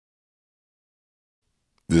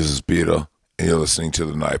This is Peter, and you're listening to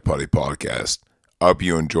the Night Party Podcast. I hope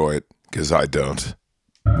you enjoy it, because I don't.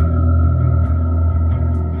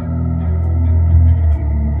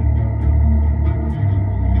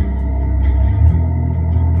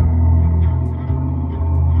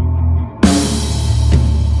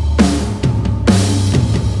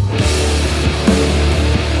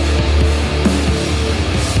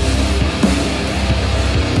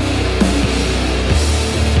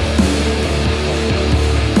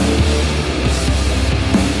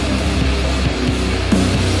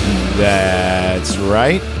 That's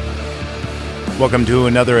right. Welcome to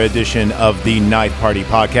another edition of the Night Party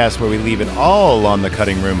Podcast, where we leave it all on the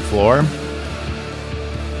cutting room floor.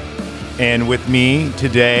 And with me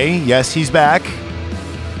today, yes, he's back,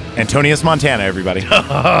 Antonious, Montana, everybody.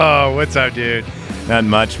 Oh, what's up, dude? Not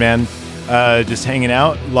much, man. Just hanging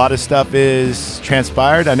out. A lot of stuff is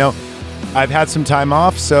transpired. I know I've had some time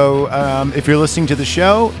off, so if you're listening to the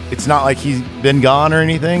show, it's not like he's been gone or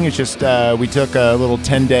anything. It's just we took a little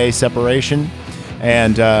 10-day separation,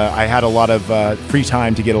 and I had a lot of free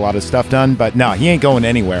time to get a lot of stuff done. But no, he ain't going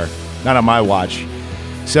anywhere. Not on my watch.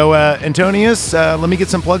 So, Antonious, let me get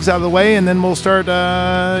some plugs out of the way, and then we'll start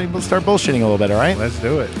bullshitting a little bit, all right? Let's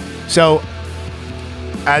do it. So,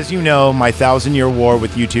 as you know, my 1,000-year war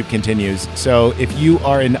with YouTube continues. So, if you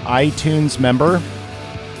are an iTunes member,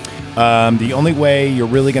 the only way you're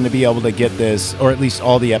really going to be able to get this, or at least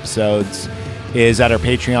all the episodes, is at our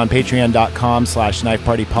Patreon,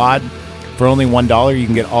 patreon.com/knifepartypod. For only $1, you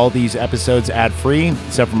can get all these episodes ad-free,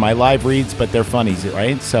 except for my live reads, but they're funnies,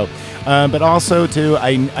 right? So, but also, too,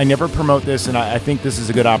 I never promote this, and I think this is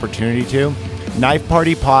a good opportunity to.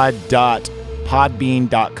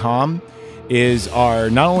 knifepartypod.podbean.com is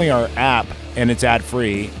not only our app, and it's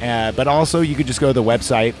ad-free, but also you could just go to the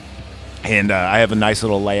website. And I have a nice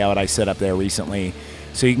little layout I set up there recently,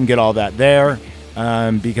 so you can get all that there,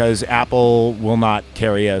 because Apple will not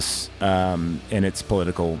carry us, and it's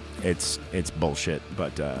political. It's bullshit.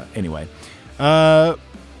 But anyway, so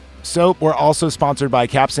we're also sponsored by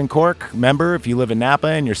Caps and Cork. Remember, if you live in Napa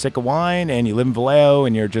and you're sick of wine, and you live in Vallejo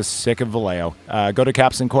and you're just sick of Vallejo, go to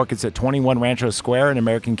Caps and Cork. It's at 21 Rancho Square in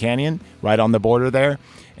American Canyon, right on the border there.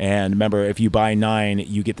 And remember, if you buy 9,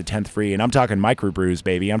 you get the 10th free. And I'm talking microbrews,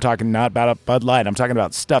 baby. I'm talking not about a Bud Light. I'm talking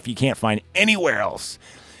about stuff you can't find anywhere else.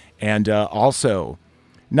 And also,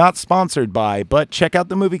 not sponsored by, but check out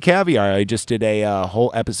the movie Caviar. I just did a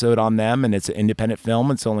whole episode on them, and it's an independent film.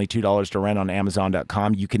 It's only $2 to rent on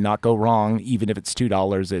Amazon.com. You cannot go wrong, even if it's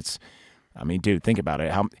 $2. I mean, dude, think about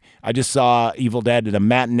it. I just saw Evil Dead at a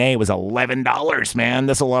matinee. It was $11, man.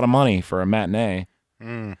 That's a lot of money for a matinee.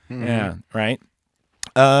 Mm-hmm. Yeah, right?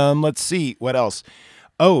 Let's see what else.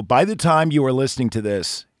 Oh, by the time you are listening to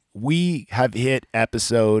this, we have hit we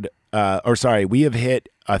have hit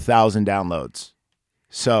 1,000 downloads.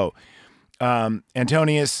 So,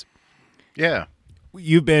 Antonious, yeah,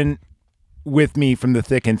 you've been with me from the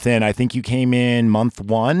thick and thin. I think you came in month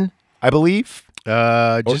 1, I believe.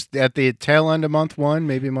 Just at the tail end of month 1,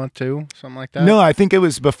 maybe month 2, something like that. No, I think it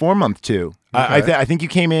was before month 2. Okay. I think you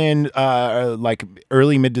came in like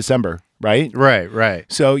early mid-December. Right? Right.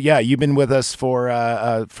 So, yeah, you've been with us for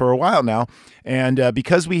a while now. And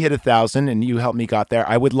because we hit 1,000 and you helped me got there,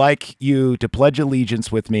 I would like you to pledge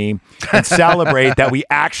allegiance with me and celebrate that we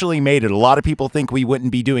actually made it. A lot of people think we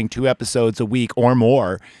wouldn't be doing 2 episodes a week or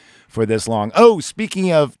more for this long. Oh,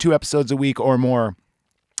 speaking of 2 episodes a week or more,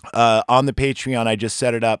 on the Patreon, I just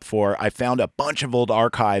set it up I found a bunch of old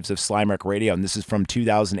archives of Slime Wreck Radio, and this is from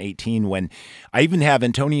 2018, when I even have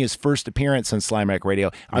Antonious' first appearance on Slime Wreck Radio.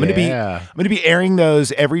 I'm going to be airing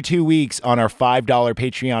those every 2 weeks on our $5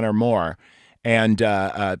 Patreon or more, and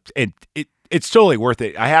it's totally worth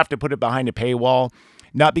it. I have to put it behind a paywall,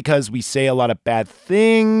 not because we say a lot of bad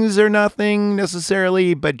things or nothing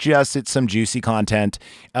necessarily, but just it's some juicy content.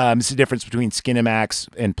 It's the difference between Skinamax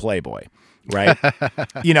and Playboy. Right.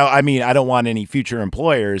 I mean, I don't want any future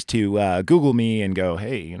employers to Google me and go,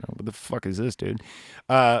 hey, what the fuck is this, dude?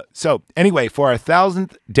 So anyway, for our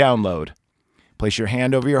 1,000th download, place your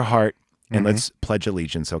hand over your heart and let's pledge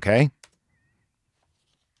allegiance, okay?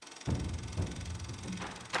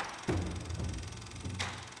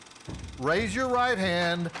 Raise your right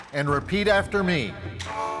hand and repeat after me.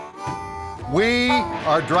 We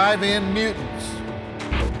are drive-in mutants.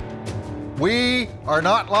 We are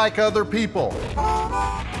not like other people.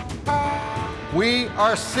 We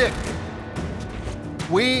are sick.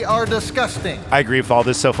 We are disgusting. I agree with all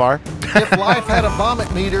this so far. If life had a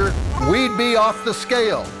vomit meter, we'd be off the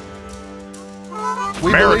scale. We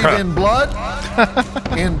America. believe in blood,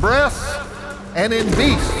 in breasts, and in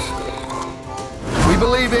beasts. We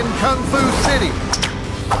believe in Kung Fu City.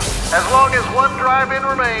 As long as one drive-in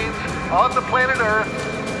remains on the planet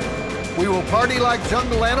Earth, we will party like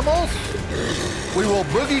jungle animals. We will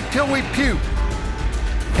boogie till we puke.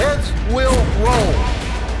 Heads will roll.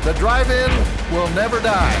 The drive-in will never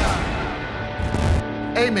die.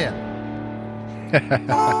 Amen.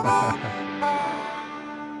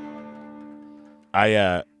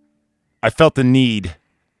 I felt the need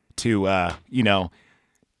to,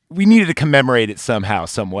 we needed to commemorate it somehow,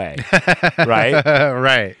 some way, right?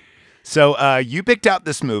 Right. So you picked out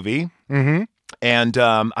this movie, and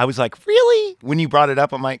I was like, really? When you brought it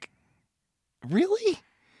up, I'm like, really?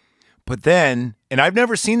 But then, and I've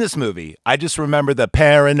never seen this movie. I just remember the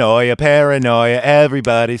paranoia,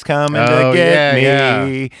 everybody's coming to get me.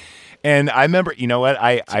 yeah. And I remember, you know what?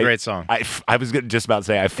 It's a great song. I was just about to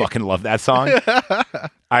say I fucking love that song.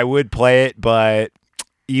 I would play it, but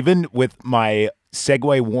even with my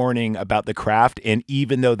segue warning about The Craft, and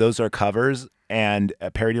even though those are covers and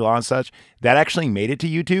parody law and such, that actually made it to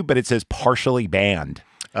YouTube, but it says partially banned.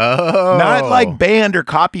 Oh. Not like banned or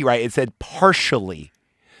copyright. It said partially.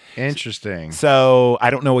 Interesting. So I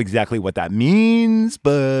don't know exactly what that means,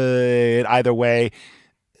 but either way,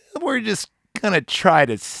 we're just going to try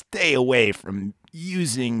to stay away from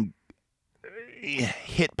using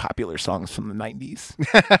hit popular songs from the 90s.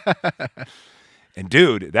 And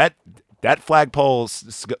dude, that flagpole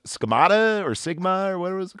schemata or Sigma or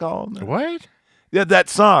whatever it's called. What? Yeah, that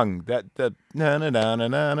song, the na na na na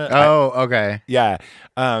na na. Oh, okay. Yeah,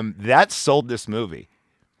 that sold this movie.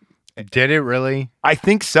 Did it really? I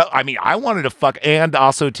think so. I mean, I wanted to fuck, and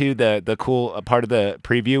also too the cool part of the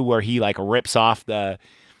preview where he like rips off the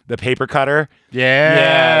paper cutter.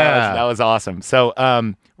 Yeah, that was awesome. So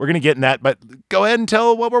we're gonna get in that, but go ahead and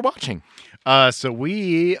tell what we're watching. So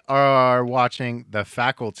we are watching The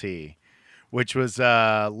Faculty, which was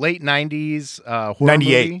late 90s horror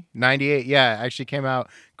 98. movie. 98, yeah. Actually came out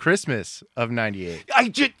Christmas of 98.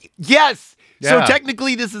 Yes. So Yeah.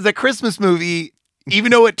 technically this is a Christmas movie,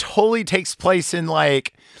 even though it totally takes place in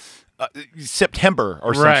like September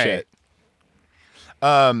or some Right. shit.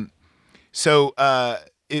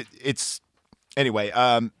 It's anyway,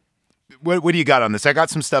 what do you got on this? I got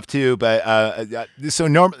some stuff too, but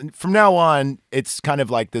from now on, it's kind of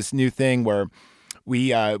like this new thing where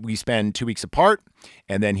we spend 2 weeks apart,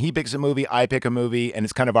 and then he picks a movie, I pick a movie, and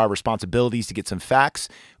it's kind of our responsibilities to get some facts.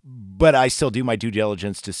 But I still do my due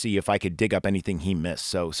diligence to see if I could dig up anything he missed.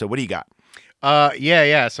 So what do you got?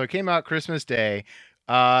 Yeah. So it came out Christmas Day.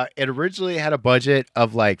 It originally had a budget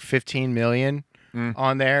of like 15 million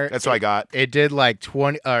on there. That's what I got. It did like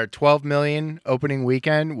 20 or 12 million opening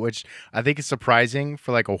weekend, which I think is surprising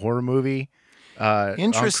for like a horror movie.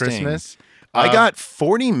 Interesting. On Christmas. I got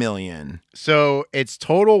 40 million. So its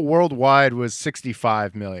total worldwide was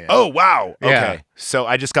 65 million. Oh, wow. Okay. Yeah. So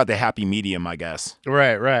I just got the happy medium, I guess.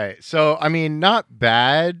 Right. So, I mean, not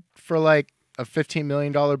bad for like a $15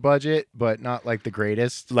 million budget, but not like the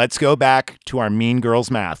greatest. Let's go back to our Mean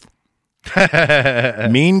Girls math.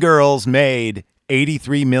 Mean Girls made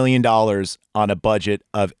 $83 million on a budget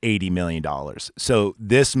of $80 million. So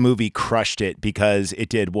this movie crushed it because it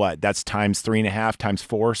did what? That's times 3.5, times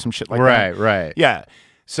 4, some shit like that. Right. Yeah.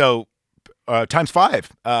 So times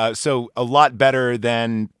 5. So a lot better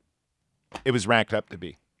than it was ranked up to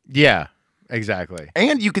be. Yeah, exactly.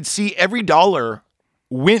 And you could see every dollar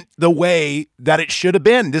went the way that it should have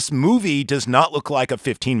been. This movie does not look like a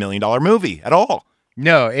 $15 million movie at all.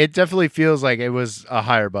 No, it definitely feels like it was a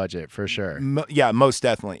higher budget for sure. Yeah, most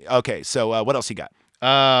definitely. Okay, so what else you got?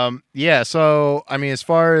 Yeah, so I mean, as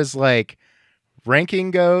far as like ranking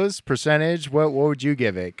goes, percentage, what would you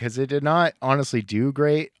give it? Because it did not honestly do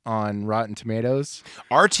great on Rotten Tomatoes.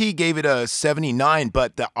 RT gave it a 79,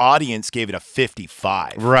 but the audience gave it a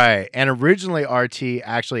 55. Right, and originally RT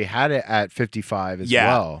actually had it at 55 as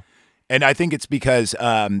well. And I think it's because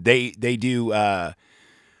they do a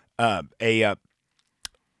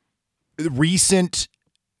recent.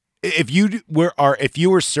 If you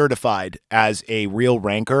were certified as a real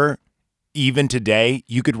ranker, even today,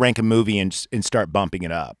 you could rank a movie and start bumping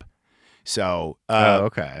it up. So,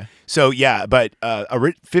 okay. So yeah, but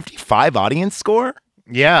a 55 audience score?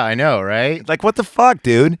 Yeah, I know, right? Like, what the fuck,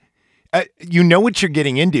 dude? You know what you're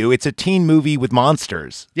getting into. It's a teen movie with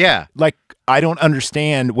monsters. Yeah. Like, I don't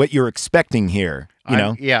understand what you're expecting here. You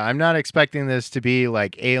know? I'm not expecting this to be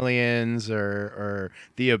like Aliens or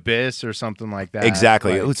The Abyss or something like that.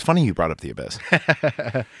 Exactly. Like, It's funny you brought up The Abyss.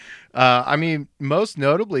 I mean, most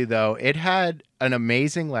notably though, it had an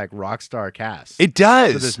amazing like rock star cast. It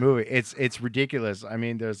does. For this movie. It's ridiculous. I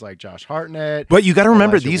mean, there's like Josh Hartnett. But you got to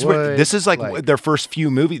remember, Elijah this is like Wood, their first few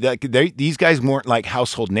movies. These guys weren't like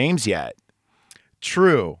household names yet.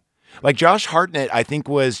 True. Like Josh Hartnett, I think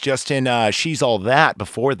was just in She's All That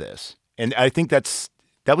before this, and I think that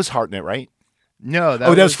was Hartnett, right? No,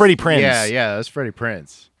 that was Freddie Prinze. Yeah, that was Freddie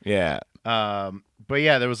Prinze. Yeah. But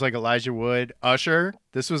yeah, there was like Elijah Wood, Usher.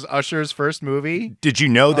 This was Usher's first movie. Did you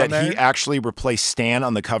know that there? he actually replaced Stan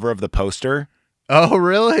on the cover of the poster? Oh,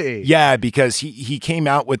 really? Yeah, because he came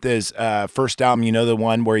out with his first album, you know, the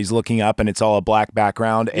one where he's looking up and it's all a black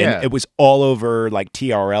background. And it was all over like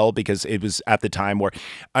TRL because it was at the time where,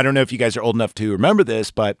 I don't know if you guys are old enough to remember this,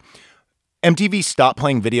 but MTV stopped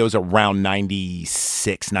playing videos around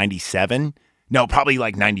 96, 97. No, probably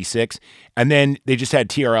like 96. And then they just had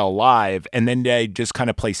TRL Live, and then they just kind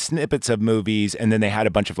of play snippets of movies, and then they had a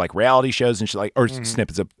bunch of like reality shows and shit like, or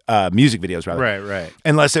snippets of music videos rather. Right.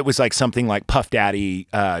 Unless it was like something like Puff Daddy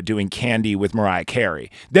doing Candy with Mariah Carey.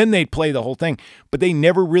 Then they'd play the whole thing, but they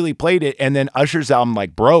never really played it. And then Usher's album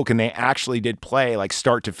like broke, and they actually did play like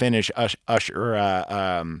start to finish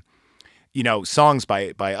Usher, songs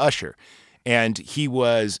by Usher. And he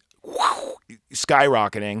was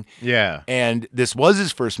skyrocketing. Yeah. And this was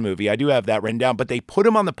his first movie. I do have that written down, but they put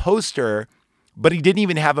him on the poster, but he didn't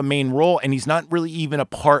even have a main role, and he's not really even a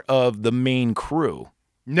part of the main crew.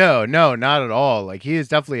 No, not at all. Like, he is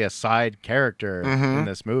definitely a side character in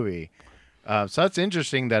this movie. So that's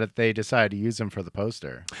interesting that they decided to use him for the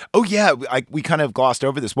poster. Oh, yeah. We kind of glossed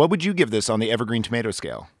over this. What would you give this on the Evergreen Tomato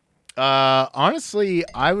scale? Honestly,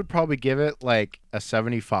 I would probably give it like a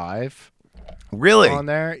 75. Really? On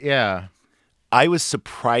there? Yeah. I was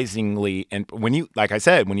surprisingly, and when you, like I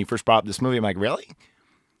said, when you first brought up this movie, I'm like, really?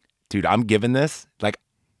 Dude, I'm giving this, like,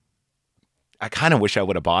 I kind of wish I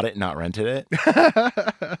would have bought it and not rented it.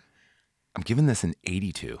 I'm giving this an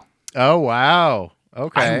 82. Oh, wow.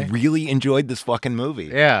 Okay. I really enjoyed this fucking movie.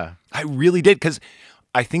 Yeah. I really did, because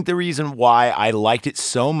I think the reason why I liked it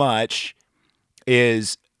so much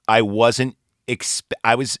is I was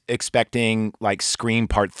expecting like Scream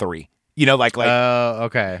Part 3. You know, like. Oh,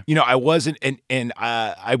 okay. You know, I wasn't, and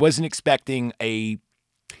I wasn't expecting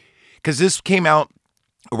because this came out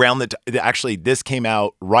around actually this came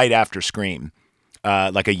out right after Scream,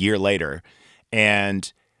 like a year later,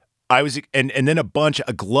 and I was, and then a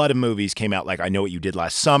glut of movies came out. Like I Know What You Did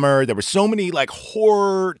Last Summer. There were so many like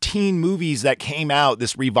horror teen movies that came out.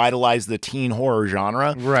 This revitalized the teen horror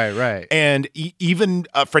genre. Right. And even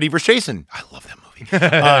Freddy vs. Jason. I love that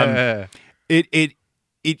movie.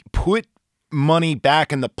 It put money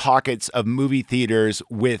back in the pockets of movie theaters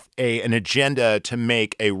with an agenda to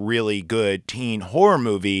make a really good teen horror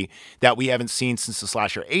movie that we haven't seen since the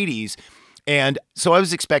slasher 80s. And so I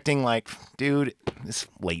was expecting like, dude, this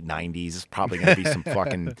late 90s is probably going to be some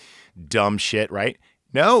fucking dumb shit, right?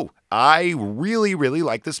 No, I really, really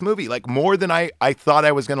like this movie. Like more than I thought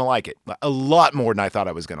I was going to like it. A lot more than I thought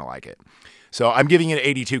I was going to like it. So I'm giving it an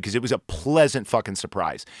 82 because it was a pleasant fucking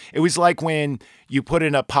surprise. It was like when you put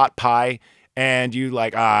in a pot pie and you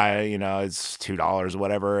like, it's $2 or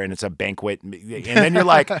whatever, and it's a banquet. And then you're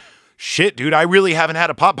like, shit, dude, I really haven't had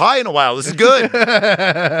a pot pie in a while. This is good.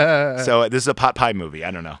 So this is a pot pie movie.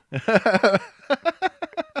 I don't know.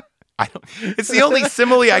 It's the only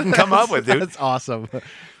simile I can come up with, dude. That's awesome.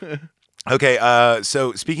 Okay,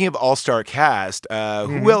 so speaking of all-star cast,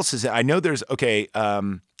 who else is it? I know there's,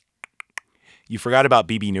 you forgot about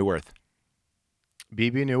BB Newirth.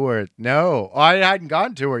 BB Newirth. No, I hadn't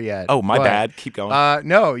gotten to her yet. Oh, my bad. Keep going.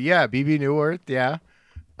 No, yeah, BB Newirth, yeah.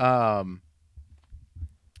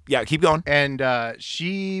 Yeah, keep going. And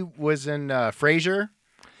she was in Frasier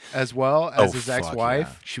as well as his ex-wife.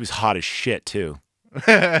 Yeah. She was hot as shit, too.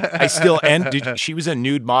 She was a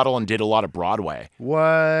nude model and did a lot of Broadway.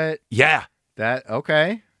 What? Yeah.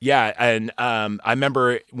 Okay. Yeah, and I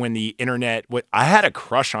remember when the internet, I had a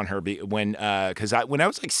crush on her when I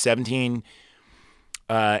was like 17,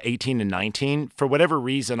 18 and 19, for whatever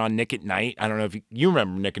reason on Nick at Night. I don't know if you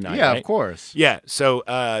remember Nick at Night. Yeah, right? Of course. Yeah, so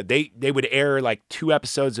they would air like 2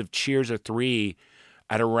 episodes of Cheers or 3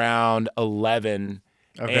 at around 11.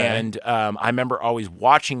 Okay. And I remember always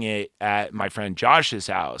watching it at my friend Josh's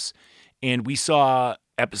house, and we saw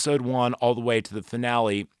episode 1 all the way to the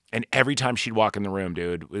finale. And every time she'd walk in the room,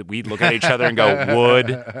 dude, we'd look at each other and go, would.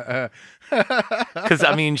 Because,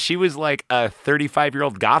 I mean, she was like a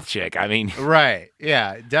 35-year-old goth chick. I mean. Right.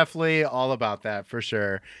 Yeah, definitely all about that for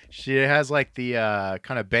sure. She has like the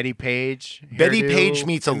kind of Betty Page. Betty Page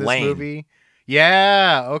meets Elaine. Movie.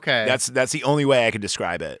 Yeah, okay. That's the only way I could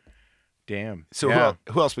describe it. Damn. So yeah.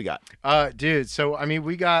 who else we got? Dude, so, I mean,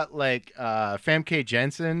 we got like Famke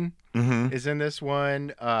Jensen is in this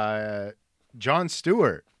one. Jon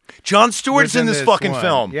Stewart. Jon Stewart's in this fucking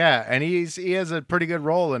film. Yeah, and he has a pretty good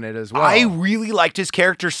role in it as well. I really liked his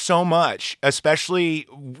character so much, especially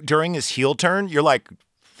during his heel turn. You're like,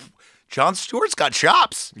 Jon Stewart's got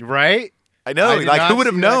chops. Right? I know. I did Like, not who would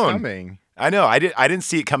have see that known? coming. I know. I didn't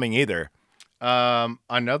see it coming either.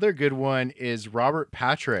 Another good one is Robert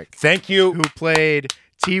Patrick, Thank you. who played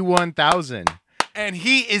T-1000. And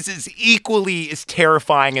he is as equally as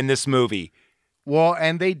terrifying in this movie. Well,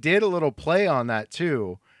 and they did a little play on that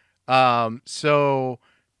too. So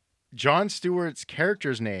Jon Stewart's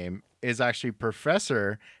character's name is actually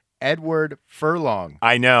Professor Edward Furlong.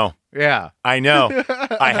 I know. Yeah. I know.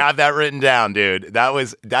 I have that written down, dude.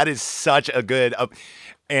 That is such a good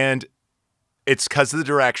and it's because of the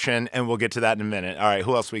direction, and we'll get to that in a minute. All right,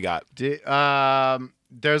 who else we got?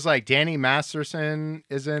 There's like Danny Masterson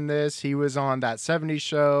is in this. He was on that 70s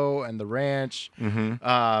show and The Ranch.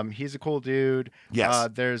 Mm-hmm. He's a cool dude. Yes.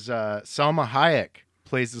 There's Salma Hayek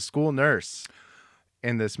plays the school nurse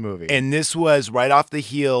in this movie. And this was right off the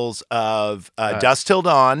heels of Dusk Till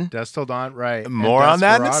Dawn. Dusk Till Dawn, right. More on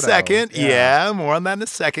that in a Desperado. second. Yeah, more on that in a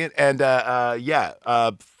second. And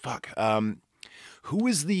who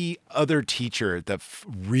was the other teacher, the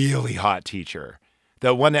really hot teacher?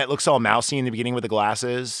 The one that looks all mousy in the beginning with the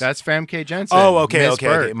glasses? That's Famke Jensen. Oh, okay. Miss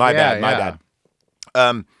Burt. My Yeah,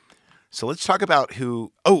 bad. So let's talk about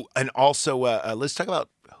who. Oh, and also let's talk about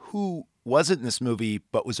who wasn't in this movie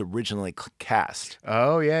but was originally cast.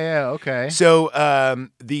 Oh, yeah, okay. So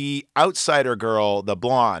the outsider girl, the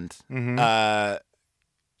blonde. Mm-hmm.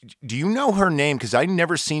 Do you know her name? Because I've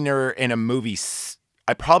never seen her in a movie.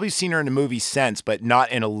 I've probably seen her in a movie since, but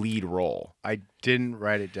not in a lead role. I didn't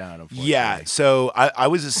write it down, unfortunately. Yeah, so I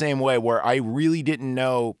was the same way where I really didn't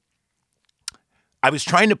know. I was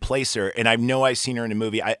trying to place her, and I know I've seen her in a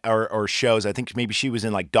movie or shows. I think maybe she was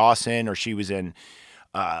in like Dawson, or she was in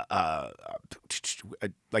like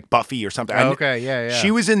Buffy or something. Okay, yeah.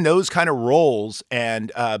 She was in those kind of roles,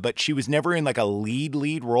 and but she was never in like a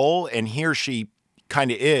lead role, and here she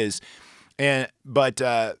kind of is. But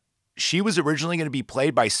she was originally going to be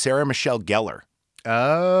played by Sarah Michelle Gellar.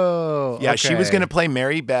 Oh, Yeah, she was okay. going to play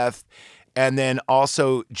Mary Beth, and then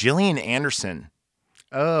also Gillian Anderson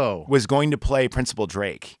Oh, was going to play Principal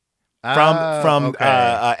Drake from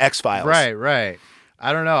okay. X-Files. Right.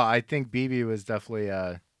 I don't know. I think BB was definitely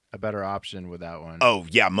a better option with that one. Oh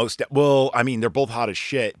yeah, well, I mean, they're both hot as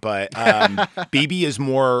shit, but BB is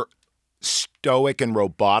more stoic and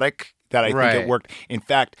robotic. That I think it worked. In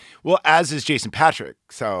fact, well, as is Jason Patrick.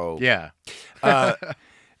 So Yeah.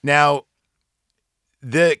 Now,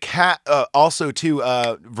 the cat also too.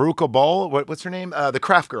 Veruca Ball. What's her name? The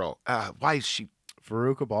craft girl. Why is she?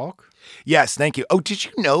 Veruca Balk? Yes, thank you. Oh, did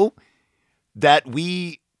you know that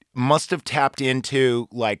we must have tapped into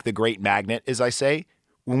like the great magnet, as I say,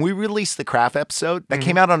 when we released the craft episode that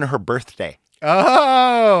came out on her birthday.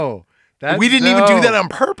 Oh, that's We didn't even do dope. that on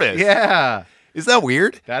purpose. Yeah. Is that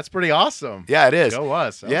weird? That's pretty awesome. Yeah, it is. Go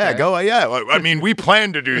us. Yeah, Okay. go. Yeah. I mean, we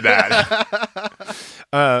planned to do that.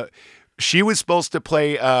 She was supposed to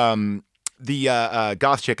play the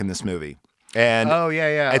goth chick in this movie. And Oh,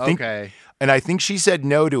 yeah. I think, okay. And I think she said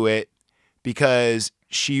no to it because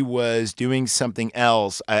she was doing something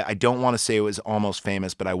else. I don't want to say it was Almost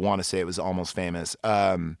Famous, but I want to say it was Almost Famous.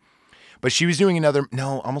 But she was doing another.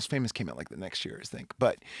 No, Almost Famous came out like the next year, I think.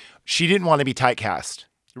 But she didn't want to be typecast.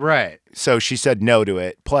 Right. So she said no to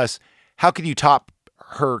it. Plus, how could you top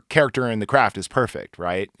her character in The Craft is perfect,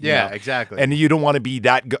 right? You Yeah, know? exactly. And you don't want to be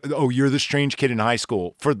that, you're the strange kid in high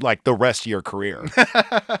school for like the rest of your career.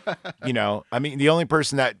 You know, I mean,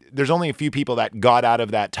 there's only a few people that got out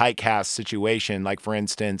of that typecast situation. Like, for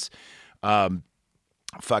instance, fucking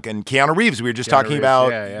Keanu Reeves. We were just Keanu talking Reeves,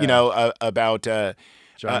 about, yeah. you know, about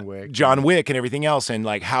John Wick. and everything else, and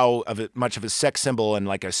like how much of a sex symbol and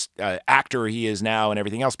like a actor he is now and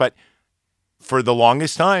everything else. But for the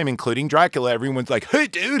longest time, including Dracula, everyone's like, "Hey,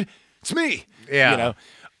 dude, it's me." Yeah. You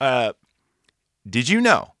know. Did you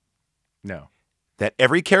know No. that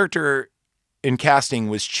every character in casting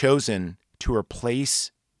was chosen to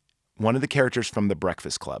replace one of the characters from The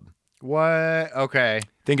Breakfast Club? What? Okay.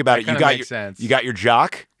 Think about That it. kinda You got makes sense. you got your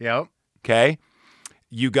jock. Yep. Okay.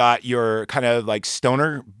 You got your kind of like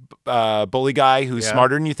stoner bully guy who's Yeah.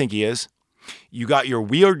 smarter than you think he is. You got your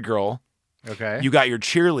weird girl. Okay. You got your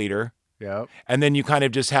cheerleader. Yep. And then you kind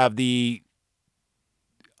of just have the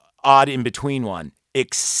odd in between one,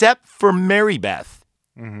 except for Mary Beth,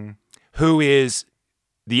 Mm-hmm. who is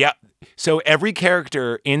so every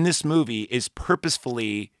character in this movie is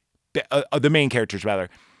purposefully, the main characters rather,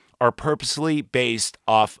 are purposely based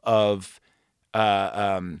off of,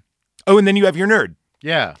 and then you have your nerd,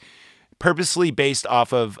 Yeah. purposely based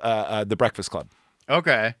off of The Breakfast Club,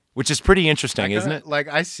 Okay. which is pretty interesting, isn't it? Like,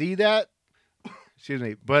 I see that. Excuse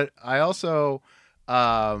me. But I also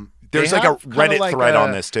There's they like a have kinda Reddit like thread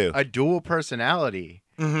on this too. A dual personality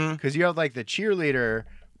Because you have like the cheerleader,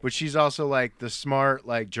 but she's also like the smart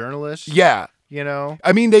like journalist. Yeah. You know?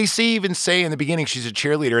 I mean, they even say in the beginning she's a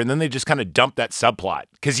cheerleader, and then they just kind of dump that subplot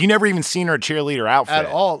because you never even seen her cheerleader outfit At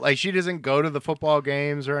all. Like, she doesn't go to the football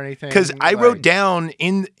games or anything. Because I wrote down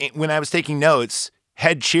when I was taking notes,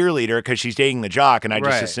 head cheerleader because she's dating the jock, and I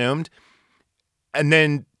just assumed. And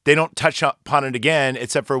then they don't touch upon it again,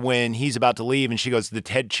 except for when he's about to leave, and she goes, the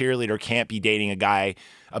head cheerleader can't be dating a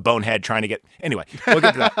bonehead trying to get... Anyway, we'll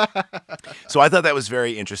get to that. So I thought that was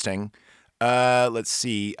very interesting. Let's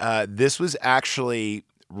see. This was actually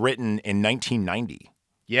written in 1990.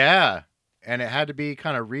 Yeah. And it had to be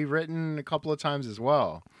kind of rewritten a couple of times as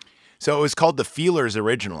well. So it was called The Feelers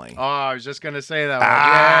originally. Oh, I was just going to say that one.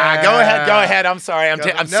 Yeah. Go ahead. I'm sorry. I'm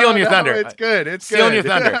stealing your thunder. It's good. It's stealing good.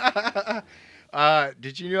 your thunder.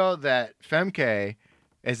 Did you know that Femke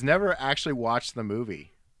has never actually watched the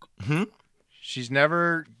movie? She's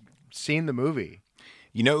never seen the movie.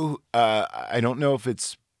 You know, I don't know if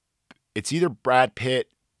it's either Brad Pitt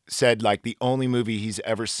said like the only movie he's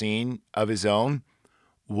ever seen of his own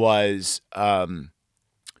was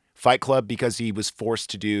Fight Club because he was forced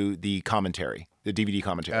to do the commentary, the DVD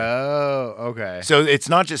commentary. Oh, okay. So it's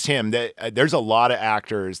not just him. There's a lot of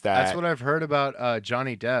actors that... That's what I've heard about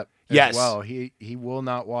Johnny Depp as well. He will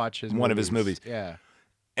not watch one of his movies. Yeah.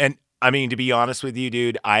 And I mean, to be honest with you,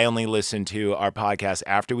 dude, I only listen to our podcast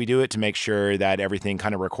after we do it to make sure that everything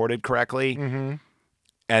kind of recorded correctly. Mm-hmm.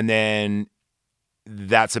 And then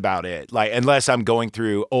that's about it. Like, unless I'm going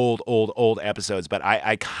through old episodes, but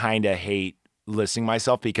I kind of hate listening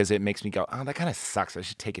myself because it makes me go, oh, that kind of sucks. I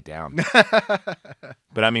should take it down.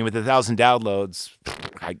 But I mean, with 1,000 downloads,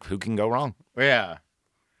 who can go wrong? Yeah.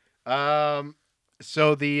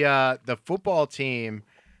 So the football team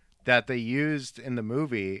that they used in the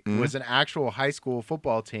movie was an actual high school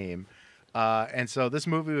football team. And so this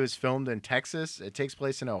movie was filmed in Texas. It takes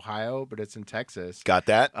place in Ohio, but it's in Texas. Got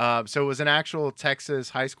that? So it was an actual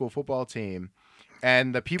Texas high school football team.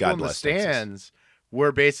 And the people in the stands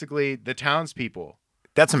were basically the townspeople.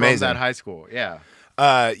 That's amazing. From that high school. Yeah.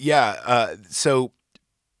 So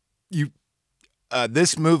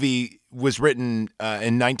this movie was written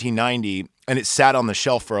in 1990, and it sat on the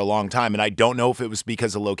shelf for a long time. And I don't know if it was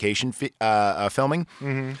because of location filming,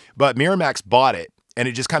 but Miramax bought it, and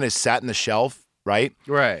it just kind of sat in the shelf, right?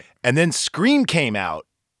 Right. And then Scream came out.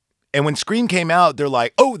 And when Scream came out, they're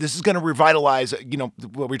like, oh, this is going to revitalize,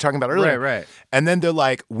 what we were talking about earlier. Right. And then they're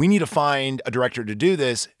like, we need to find a director to do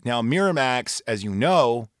this. Now, Miramax, as you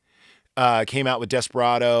know, came out with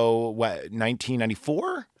Desperado,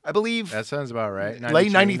 1994, I believe? That sounds about right.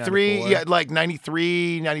 Late 93, yeah, like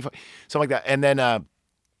 93, 95, something like that. And then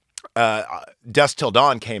Dusk Till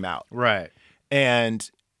Dawn came out. Right. And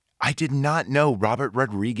I did not know Robert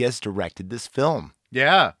Rodriguez directed this film.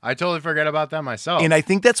 Yeah, I totally forgot about that myself. And I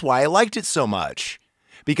think that's why I liked it so much,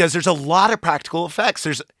 because there's a lot of practical effects.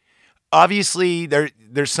 There's obviously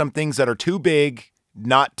there's some things that are too big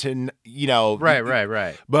not to,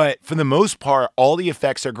 Right. But for the most part, all the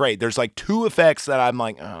effects are great. There's like 2 effects that I'm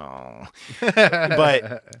like, oh.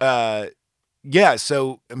 But yeah,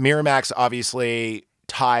 so Miramax obviously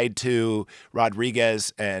tied to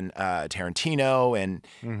Rodriguez and Tarantino and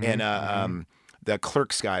the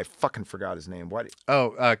Clerks guy, fucking forgot his name. What?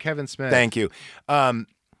 Kevin Smith. Thank you.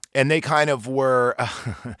 And they kind of were,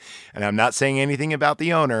 and I'm not saying anything about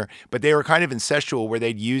the owner, but they were kind of incestual where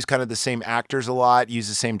they'd use kind of the same actors a lot, use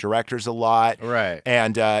the same directors a lot. Right.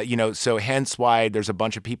 And, so hence why there's a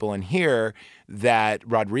bunch of people in here that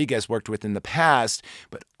Rodriguez worked with in the past,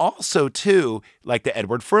 but also too, like the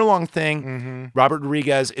Edward Furlong thing, Robert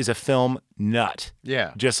Rodriguez is a film nut.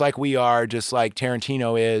 Yeah. Just like we are, just like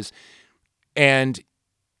Tarantino is. And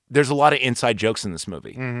there's a lot of inside jokes in this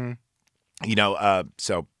movie.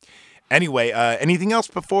 So anyway, anything else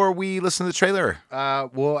before we listen to the trailer?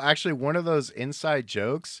 Well, actually, one of those inside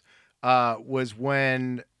jokes was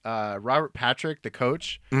when Robert Patrick, the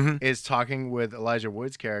coach, is talking with Elijah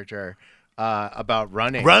Wood's character about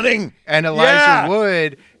running. And Elijah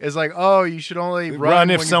Wood is like, oh, you should only run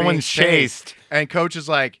if when someone's chased. And coach is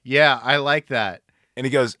like, yeah, I like that. And he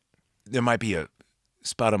goes, there might be a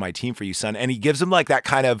spot on my team for you, son. And he gives him like that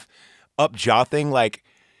kind of up jaw thing, like,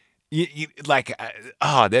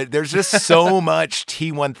 there's just so much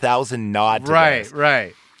T-1000 nod to this.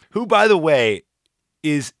 Right. Who, by the way,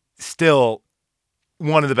 is still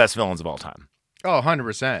one of the best villains of all time. Oh,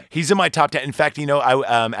 100%. He's in my top 10. In fact,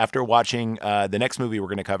 I after watching the next movie we're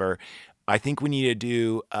going to cover, I think we need to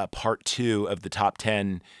do part 2 of the top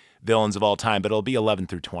 10 villains of all time, but it'll be 11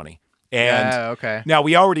 through 20. And okay. Now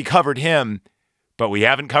we already covered him, but we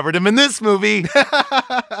haven't covered him in this movie.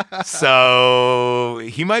 So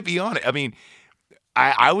he might be on it. I mean,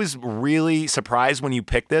 I was really surprised when you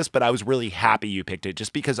picked this, but I was really happy you picked it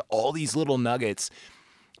just because all these little nuggets,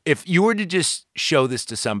 if you were to just show this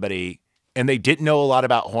to somebody and they didn't know a lot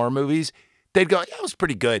about horror movies, they'd go, yeah, it was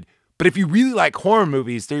pretty good. But if you really like horror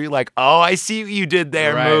movies, they're like, oh, I see what you did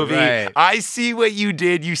there, movie. Right. I see what you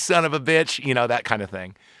did, you son of a bitch. You know, that kind of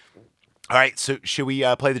thing. All right, so should we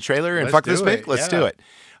play the trailer and Let's fuck this do pig? it, Let's yeah. do it.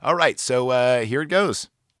 All right, so here it goes.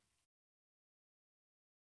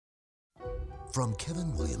 From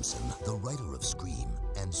Kevin Williamson, the writer of Scream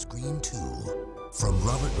and Scream 2. From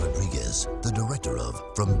Robert Rodriguez, the director of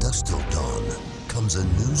From Dusk Till Dawn, comes a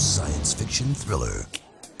new science fiction thriller.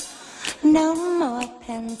 No more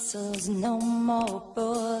pencils, no more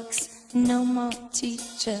books, no more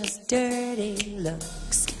teachers' dirty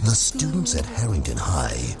looks. The students at Harrington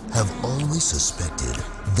High have always suspected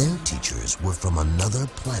their teachers were from another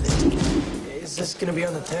planet. Is this gonna be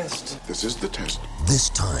on the test? This is the test. This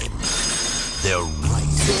time, they're right.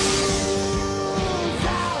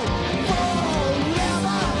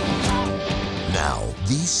 Now,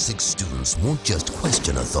 these 6 students won't just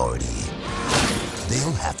question authority.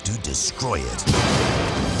 They'll have to destroy it.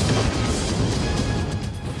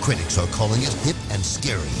 Critics are calling it hip and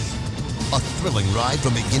scary. A thrilling ride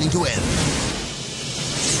from beginning to end.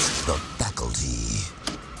 The Faculty.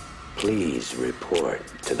 Please report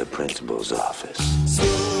to the principal's office.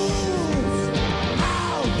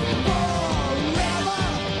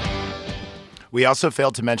 We also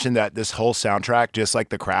failed to mention that this whole soundtrack, just like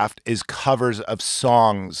The Craft, is covers of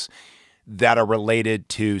songs that are related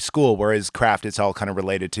to school, whereas Craft, it's all kind of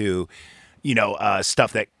related to,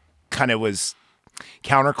 stuff that kind of was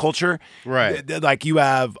counterculture. Right. Like you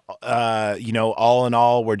have, All in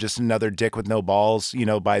All, we're just another dick with no balls,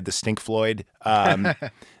 by the Stink Floyd. They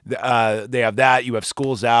have that. You have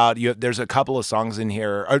School's Out. There's a couple of songs in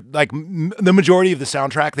here, or like the majority of the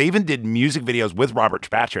soundtrack. They even did music videos with Robert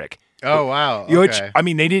Patrick. Oh, wow. Which, Okay. I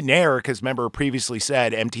mean, they didn't air because remember previously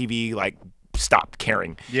said MTV stopped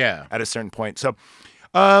caring. Yeah. At a certain point. So,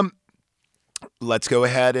 let's go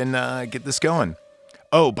ahead and get this going.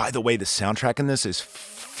 Oh, by the way, the soundtrack in this is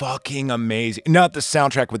fucking amazing. Not the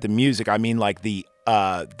soundtrack with the music. I mean, like the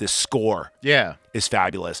score. Yeah. Is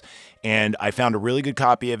fabulous. And I found a really good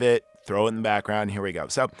copy of it. Throw it in the background. Here we go.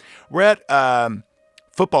 So we're at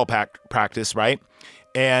football practice, right?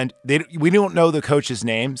 And we don't know the coach's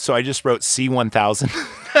name, so I just wrote C1000.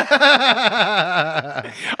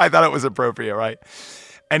 I thought it was appropriate, right?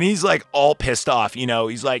 And he's like all pissed off,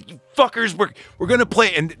 He's like, "You fuckers, we're gonna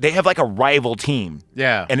play," and they have like a rival team.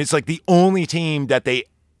 Yeah. And it's like the only team that they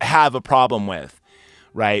have a problem with,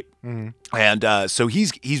 right? Mm-hmm. And so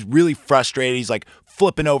he's really frustrated. He's like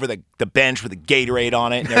flipping over the bench with a Gatorade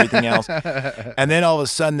on it and everything else. And then all of a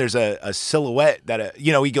sudden there's a silhouette that,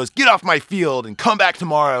 he goes, "Get off my field and come back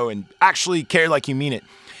tomorrow and actually care like you mean it."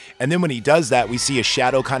 And then when he does that, we see a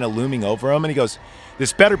shadow kind of looming over him and he goes,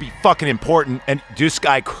 "This better be fucking important." And this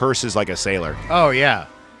guy curses like a sailor, Oh, yeah.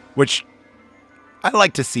 which I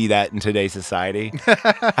like to see that in today's society.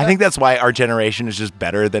 I think that's why our generation is just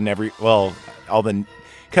better than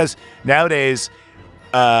because nowadays,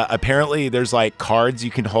 apparently there's like cards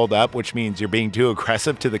you can hold up, which means you're being too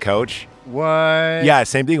aggressive to the coach. What? Yeah,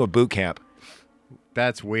 same thing with boot camp.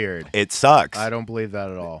 That's weird. It sucks. I don't believe that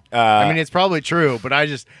at all. I mean, it's probably true, but I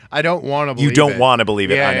don't want to believe it. You don't want to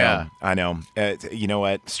believe it. Yeah, I know. You know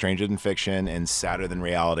what? Stranger than fiction and sadder than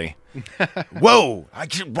reality. Whoa! I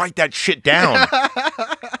should write that shit down.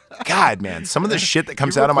 God, man, some of the shit that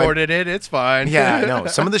comes You out of my recorded it. It's fine. Yeah, I know.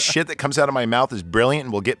 Some of the shit that comes out of my mouth is brilliant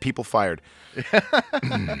and will get people fired.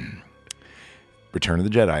 Return of the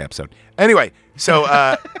Jedi episode. Anyway,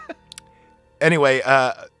 so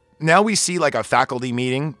now we see like a faculty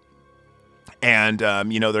meeting, and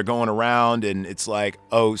they're going around, and it's like,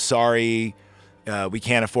 "Oh, sorry, we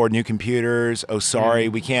can't afford new computers. Oh, sorry,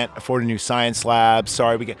 we can't afford a new science lab.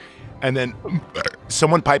 Sorry, we can't." And then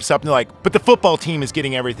someone pipes up and they're like, "But the football team is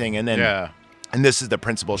getting everything." And then, and this is the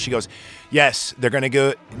principal. She goes, "Yes, they're going to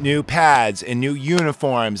get new pads and new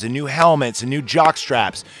uniforms and new helmets and new jock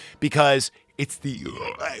straps because it's the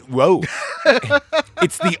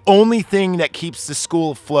it's the only thing that keeps the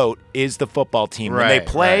school afloat is the football team. When they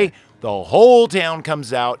play, the whole town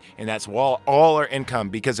comes out, and that's all our income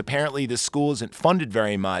because apparently this school isn't funded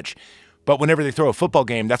very much. But whenever they throw a football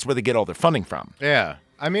game, that's where they get all their funding from." Yeah.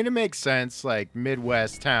 I mean, it makes sense. Like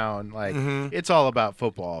Midwest town, like it's all about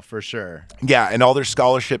football for sure. Yeah, and all their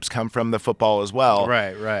scholarships come from the football as well.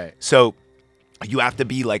 Right. So you have to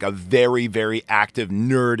be like a very, very active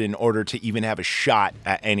nerd in order to even have a shot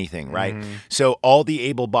at anything, right? So all the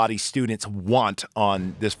able-bodied students want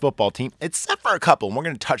on this football team, except for a couple, and we're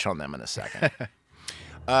going to touch on them in a second.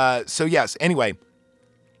 So yes, anyway,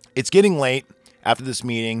 it's getting late after this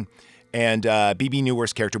meeting, and BB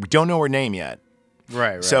Newirth's character, we don't know her name yet.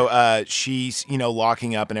 Right. So she's,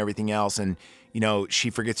 locking up and everything else, and, she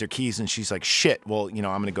forgets her keys, and she's like, shit, well, I'm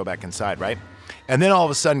going to go back inside, right? And then all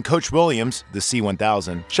of a sudden, Coach Williams, the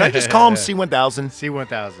C-1000, should I just call him C-1000?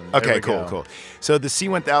 C-1000. Okay, cool. So the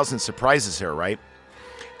C-1000 surprises her, right?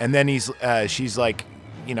 And then she's like,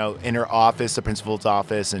 in her office, the principal's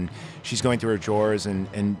office, and she's going through her drawers,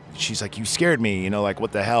 and she's like, you scared me, like,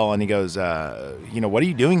 what the hell? And he goes, what are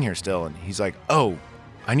you doing here still? And he's like, oh,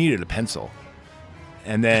 I needed a pencil.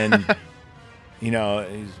 And then,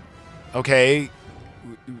 he's, okay,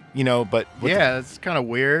 but... Yeah, it's kind of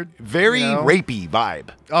weird. Very rapey vibe.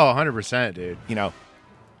 Oh, 100%, dude.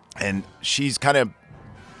 And she's kind of,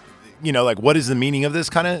 like, what is the meaning of this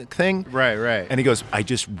kind of thing? Right. And he goes, I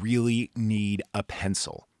just really need a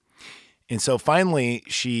pencil. And so finally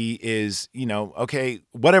she is, okay,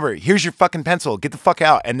 whatever, here's your fucking pencil, get the fuck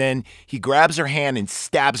out. And then he grabs her hand and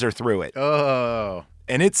stabs her through it. Oh.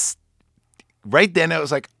 And it's, right then I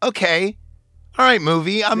was like, okay, all right,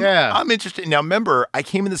 movie, I'm interested. Now remember, I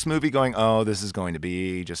came in this movie going, oh, this is going to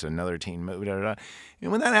be just another teen movie. Da, da, da.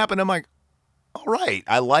 And when that happened, I'm like, all right,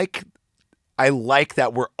 I like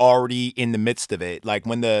that we're already in the midst of it. Like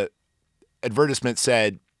when the advertisement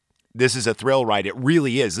said, this is a thrill ride, it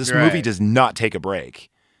really is. This movie does not take a break.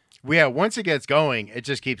 Yeah, once it gets going, it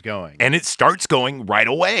just keeps going. And it starts going right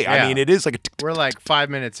away. Yeah. I mean, it is like we're like 5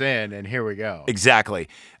 minutes in, and here we go. Exactly.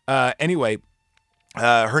 Anyway,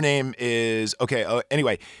 her name is,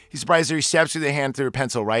 anyway, he surprises her, he stabs through the hand through a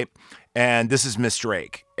pencil, right? And this is Miss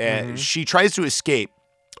Drake. She tries to escape,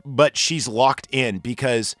 but she's locked in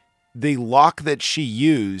because the lock that she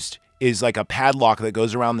used is like a padlock that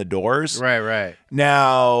goes around the doors. Right.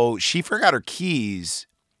 Now, she forgot her keys.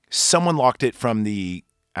 Someone locked it from the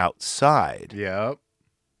outside. Yep.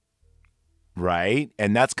 Right?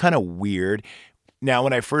 And that's kind of weird. Now,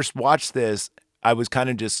 when I first watched this, I was kind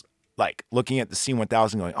of just like looking at the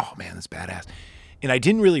C-1000 going, oh man, that's badass. And I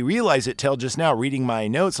didn't really realize it till just now reading my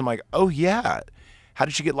notes. I'm like, oh yeah. How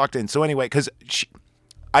did she get locked in? So anyway, because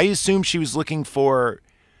I assumed she was looking for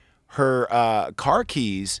her car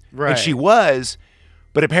keys, and she was,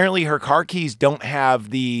 but apparently her car keys don't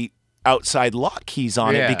have the outside lock keys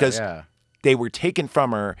on it because they were taken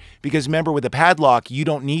from her. Because remember, with a padlock, you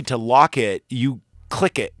don't need to lock it; you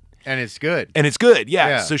click it, and it's good.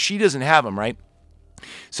 Yeah. So she doesn't have them, right?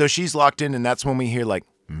 So she's locked in, and that's when we hear like,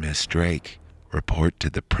 Miss Drake, report to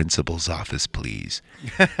the principal's office, please.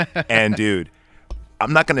 And dude,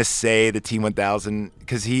 I'm not gonna say the T-1000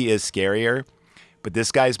 because he is scarier. But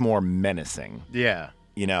this guy's more menacing. Yeah.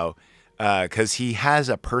 Because he has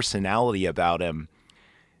a personality about him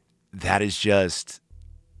that is just,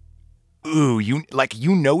 ooh,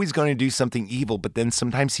 he's going to do something evil, but then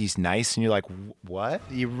sometimes he's nice, and you're like, what?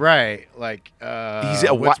 You're right. Like,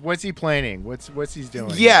 what's he planning? What's he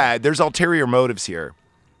doing? Yeah, there's ulterior motives here,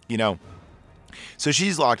 So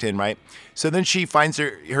she's locked in, right? So then she finds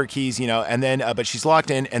her keys, and then, but she's locked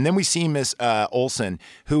in. And then we see Miss Olsen,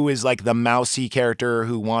 who is like the mousy character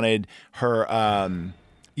who wanted her,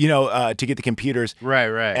 to get the computers. Right.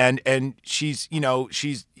 And she's,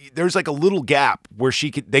 there's like a little gap where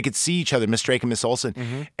they could see each other, Miss Drake and Miss Olsen.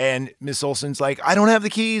 Mm-hmm. And Miss Olsen's like, I don't have the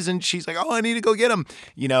keys. And she's like, oh, I need to go get them,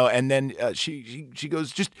 and then she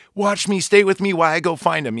goes, just watch me, stay with me while I go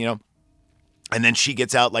find them, And then she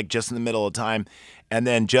gets out like just in the middle of time. And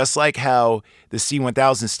then just like how the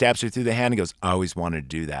C-1000 stabs her through the hand and goes, I always wanted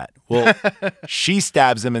to do that. Well, she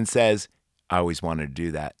stabs him and says, I always wanted to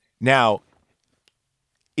do that. Now,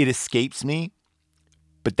 it escapes me,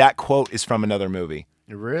 but that quote is from another movie.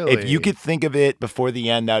 Really? If you could think of it before the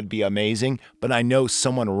end, that would be amazing. But I know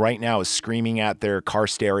someone right now is screaming at their car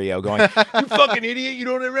stereo going, you fucking idiot, you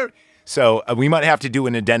don't remember. So we might have to do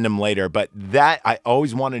an addendum later, but that I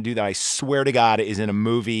always wanted to do that. I swear to God, it is in a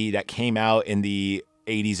movie that came out in the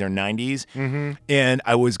 80s or 90s. Mm-hmm. And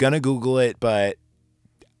I was going to Google it, but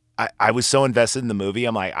I was so invested in the movie.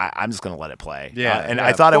 I'm like, I'm just going to let it play. Yeah.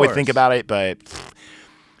 I thought I would think about it, but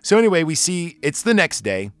so anyway, we see it's the next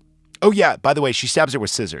day. Oh yeah, by the way, she stabs her with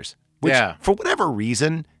scissors, which for whatever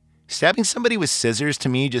reason, stabbing somebody with scissors to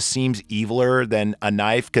me just seems eviler than a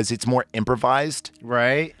knife because it's more improvised.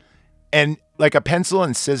 Right. And like a pencil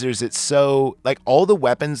and scissors, it's so like all the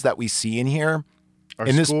weapons that we see in here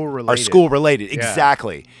are school related. Yeah.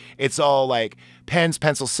 Exactly. It's all like pens,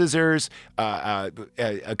 pencil, scissors, a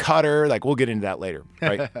cutter. Like we'll get into that later,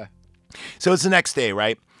 right? So it's the next day,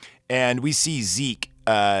 right? And we see Zeke,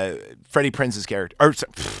 Freddie Prinze's character, or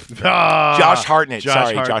Josh Hartnett.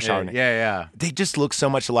 Josh Hartnett. Yeah. They just look so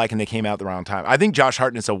much alike, and they came out at the wrong time. I think Josh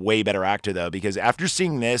Hartnett's a way better actor, though, because after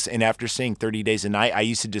seeing this and after seeing 30 Days a Night, I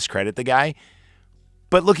used to discredit the guy.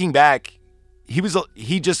 But looking back,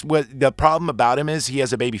 the problem about him is he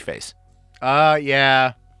has a baby face.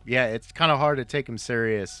 Yeah. It's kind of hard to take him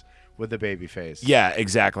serious with a baby face. Yeah,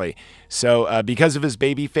 exactly. So because of his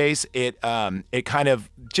baby face, it kind of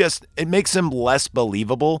just it makes him less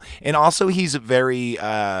believable, and also he's very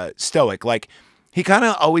stoic. Like he kind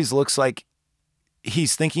of always looks like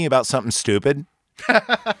he's thinking about something stupid.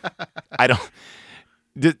 I don't.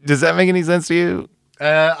 Does that make any sense to you?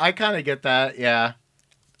 I kind of get that. Yeah.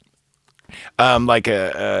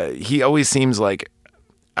 He always seems like.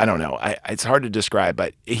 I don't know. It's hard to describe,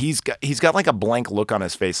 but he's got like a blank look on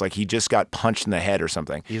his face, like he just got punched in the head or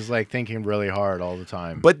something. He's like thinking really hard all the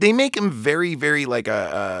time. But they make him very, very like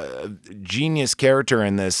a genius character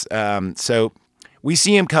in this. So we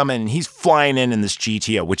see him come in, and he's flying in this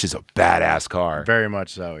GTO, which is a badass car. Very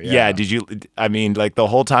much so. Yeah. I mean, like the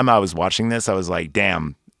whole time I was watching this, I was like,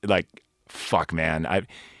 damn, like, fuck, man.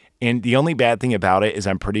 And the only bad thing about it is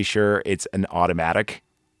I'm pretty sure it's an automatic,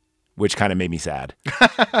 which kind of made me sad.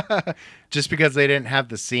 Just because they didn't have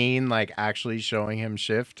the scene like actually showing him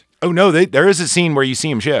shift? Oh, no, there is a scene where you see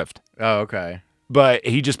him shift. Oh, okay. But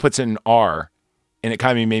he just puts in R, and it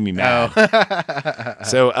kind of made me mad. Oh.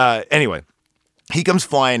 So anyway, he comes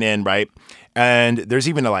flying in, right? And there's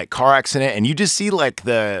even a like car accident, and you just see like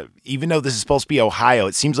even though this is supposed to be Ohio,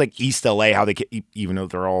 it seems like East LA, how even though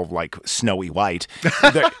they're all like snowy white,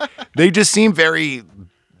 they just seem very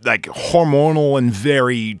like hormonal and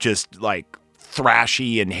very just like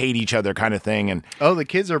thrashy and hate each other kind of thing. And the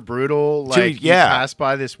kids are brutal. Like you pass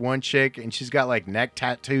by this one chick and she's got like neck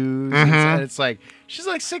tattoos, and it's like she's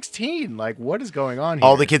like 16. Like, what is going on here?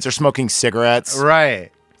 All the kids are smoking cigarettes.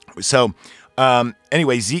 Right. So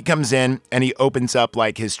anyway, Zeke comes in and he opens up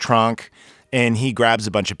like his trunk and he grabs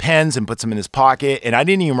a bunch of pens and puts them in his pocket. And I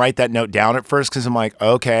didn't even write that note down at first because I'm like,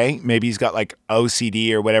 okay, maybe he's got like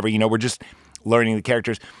OCD or whatever. We're just learning the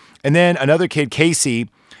characters. And then another kid, Casey,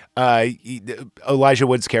 Elijah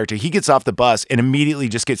Wood's character, he gets off the bus and immediately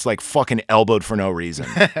just gets like fucking elbowed for no reason.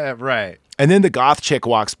 Right. And then the goth chick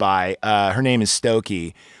walks by. Her name is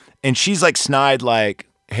Stokey. And she's like snide, like,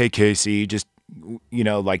 hey, Casey, just,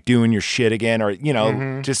 like doing your shit again.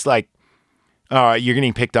 Or, just like, you're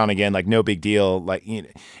getting picked on again. Like, no big deal. Like,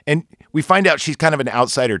 and we find out she's kind of an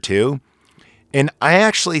outsider too. And I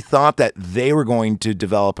actually thought that they were going to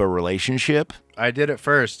develop a relationship. I did at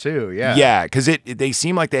first too, yeah. Yeah, because they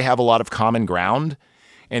seem like they have a lot of common ground.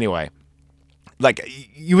 Anyway, like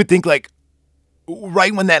you would think like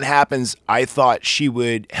right when that happens, I thought she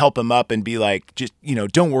would help him up and be like, just,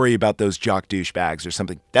 don't worry about those jock douchebags or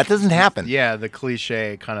something. That doesn't happen. Yeah, the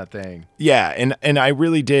cliche kind of thing. Yeah, and I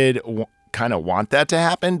really did kind of want that to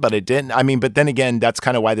happen, but it didn't. I mean, but then again, that's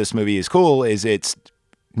kind of why this movie is cool, is it's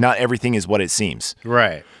not everything is what it seems.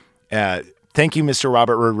 Right. Thank you, Mr.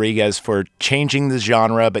 Robert Rodriguez, for changing the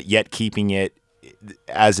genre, but yet keeping it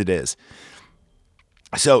as it is.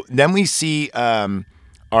 So then we see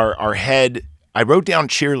our head. I wrote down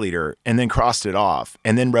cheerleader and then crossed it off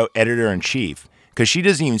and then wrote editor-in-chief because she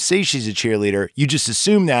doesn't even say she's a cheerleader. You just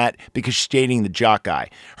assume that because she's dating the jock guy.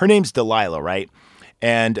 Her name's Delilah, right?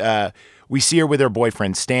 And we see her with her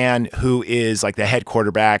boyfriend, Stan, who is like the head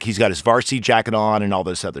quarterback. He's got his varsity jacket on and all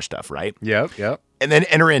this other stuff, right? Yep. And then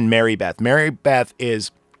enter in Mary Beth. Mary Beth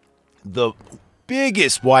is the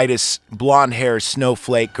biggest, whitest, blonde hair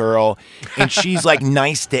snowflake girl. And she's like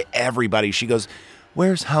nice to everybody. She goes,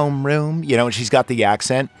 where's homeroom? And she's got the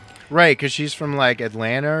accent. Right, because she's from like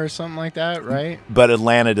Atlanta or something like that, right? But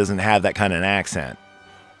Atlanta doesn't have that kind of an accent.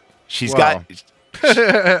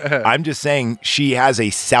 I'm just saying she has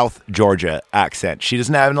a South Georgia accent. She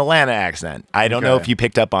doesn't have an Atlanta accent. I don't know if you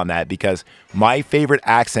picked up on that because my favorite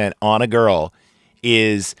accent on a girl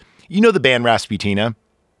is, the band Rasputina?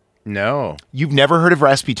 No. You've never heard of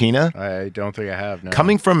Rasputina? I don't think I have, no.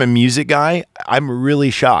 Coming from a music guy, I'm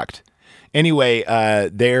really shocked. Anyway,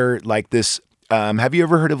 they're like this. Have you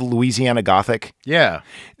ever heard of Louisiana Gothic? Yeah.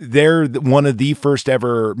 They're one of the first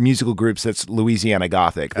ever musical groups that's Louisiana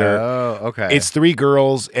Gothic. Okay. It's three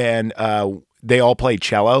girls, and they all play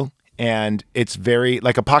cello, and it's very,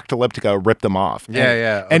 like Apocalyptica ripped them off.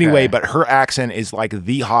 Yeah. Okay. Anyway, but her accent is like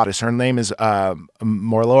the hottest. Her name is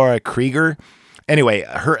Morlora Krieger. Anyway,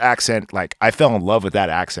 her accent, like I fell in love with that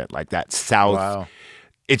accent, like that South. Wow.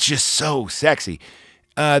 It's just so sexy.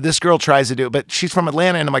 This girl tries to do it, but she's from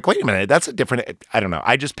Atlanta, and I'm like, wait a minute, that's a different. I don't know.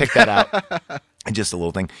 I just picked that out, just a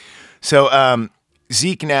little thing. So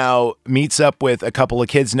Zeke now meets up with a couple of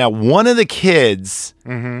kids. Now, one of the kids,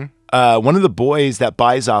 one of the boys that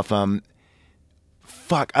buys off him,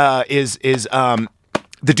 is the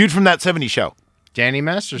dude from that 70s show. Danny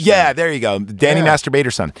Masterson. Yeah, there you go. Danny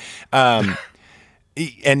Masturbator's son. And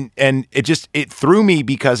it threw me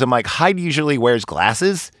because I'm like, Hyde usually wears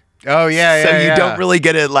glasses. Oh, yeah, So yeah, you don't really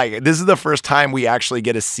get it. Like, this is the first time we actually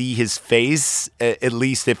get to see his face, at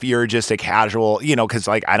least if you're just a casual, because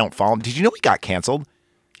like I don't follow him. Did you know he got canceled?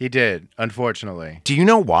 He did, unfortunately. Do you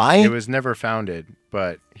know why? It was never founded,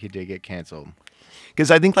 but he did get canceled.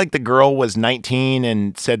 Because I think like the girl was 19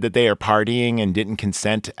 and said that they are partying and didn't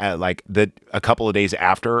consent at like a couple of days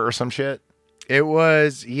after or some shit. It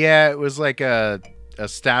was like a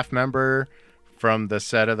staff member from the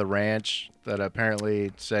set of the ranch that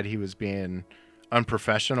apparently said he was being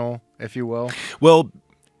unprofessional, if you will. Well,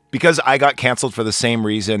 because I got canceled for the same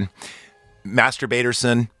reason,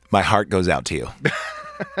 Masturbatorson, my heart goes out to you.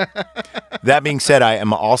 That being said, I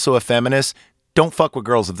am also a feminist. Don't fuck with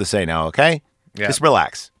girls if they say no, okay? Yeah. Just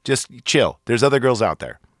relax. Just chill. There's other girls out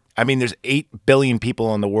there. I mean, there's 8 billion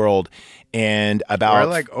people in the world, and about...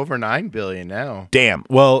 We're like over 9 billion now. Damn.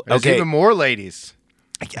 Well, There's okay. even more ladies.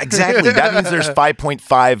 Exactly. That means there's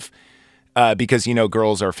 5.5 because,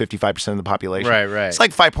 girls are 55% of the population. Right. It's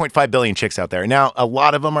like 5.5 billion chicks out there. Now, a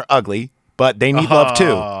lot of them are ugly, but they need love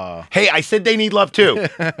too. Hey, I said they need love too.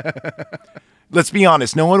 Let's be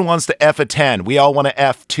honest. No one wants to F a 10. We all want to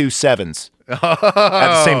F 2 7s at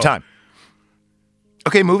the same time.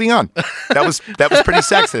 Okay, moving on. That was pretty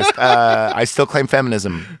sexist. I still claim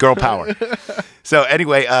feminism, girl power. So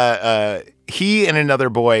anyway, he and another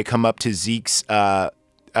boy come up to Zeke's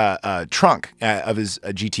trunk of his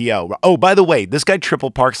GTO. Oh, by the way, this guy triple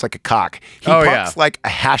parks like a cock. He parks like a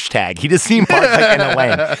hashtag. He doesn't even park like in a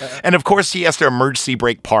lane. And of course, he has to emergency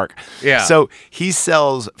brake park. Yeah. So he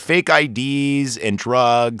sells fake IDs and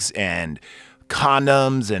drugs and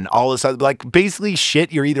condoms and all this other, like basically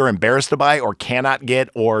shit you're either embarrassed to buy or cannot get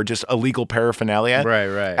or just illegal paraphernalia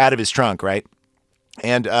out of his trunk, right?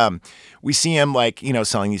 And we see him like,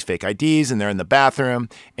 selling these fake IDs and they're in the bathroom.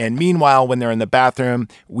 And meanwhile, when they're in the bathroom,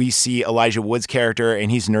 we see Elijah Wood's character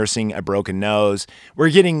and he's nursing a broken nose. We're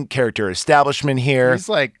getting character establishment here. He's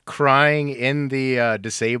like crying in the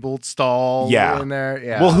disabled stall in there.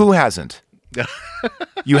 Yeah. Well, who hasn't?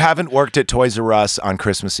 You haven't worked at Toys R Us on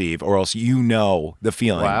Christmas Eve, or else you know the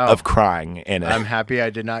feeling of crying in it. I'm happy I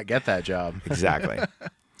did not get that job. Exactly.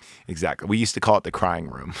 We used to call it the crying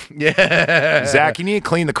room. Yeah. Zach, you need to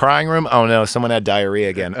clean the crying room? Oh no, someone had diarrhea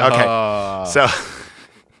again. Okay.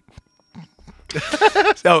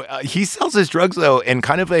 So he sells his drugs though in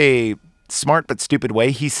kind of a smart but stupid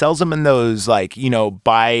way. He sells them in those like,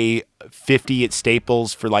 buy 50 at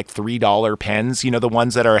Staples for like $3 pens, the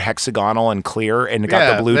ones that are hexagonal and clear and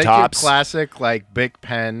got the blue tops. Classic like Bic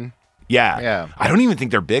pen. Yeah. I don't even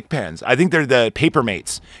think they're Bic pens. I think they're the Paper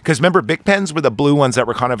Mates. Because remember, Bic pens were the blue ones that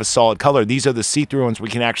were kind of a solid color. These are the see-through ones where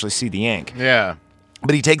we can actually see the ink. Yeah.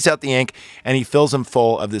 But he takes out the ink and he fills them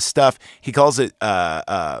full of this stuff. He calls it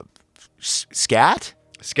scat?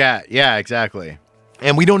 Scat. Yeah, exactly.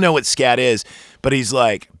 And we don't know what scat is, but he's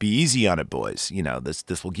like, be easy on it, boys.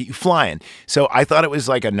 This will get you flying. So I thought it was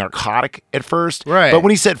like a narcotic at first. Right. But when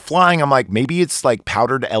he said flying, I'm like, maybe it's like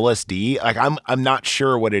powdered LSD. Like I'm not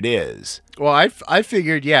sure what it is. Well, I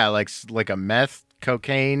figured, like a meth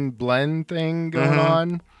cocaine blend thing going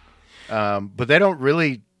on. But they don't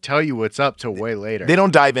really tell you what's up till way later. They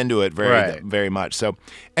don't dive into it very much. So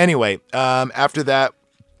anyway, after that,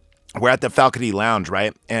 we're at the Falcone Lounge,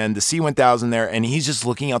 right? And the C-1000 there, and he's just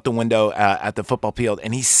looking out the window at the football field,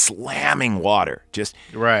 and he's slamming water just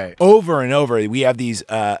over and over. We have these,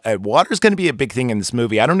 water's going to be a big thing in this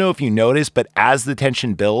movie. I don't know if you noticed, but as the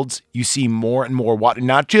tension builds, you see more and more water,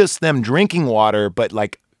 not just them drinking water, but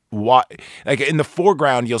like in the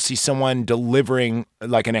foreground, you'll see someone delivering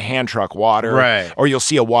like in a hand truck water, or you'll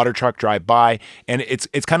see a water truck drive by, and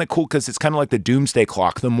it's kind of cool because it's kind of like the doomsday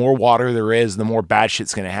clock. The more water there is, the more bad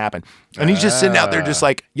shit's going to happen. And he's just sitting out there, just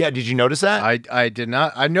like, did you notice that? I did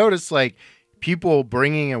not. I noticed like people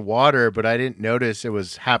bringing in water, but I didn't notice it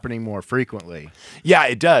was happening more frequently. Yeah,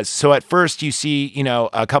 it does. So at first you see,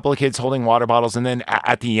 a couple of kids holding water bottles, and then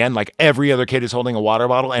at the end, like every other kid is holding a water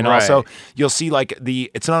bottle. And also you'll see like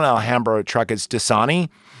it's not an Alhambra truck, it's Dasani.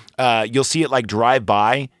 You'll see it like drive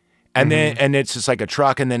by, and then it's just like a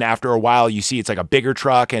truck. And then after a while you see it's like a bigger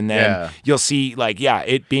truck, and then you'll see like,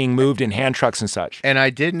 it being moved in hand trucks and such. And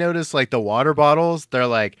I did notice like the water bottles, they're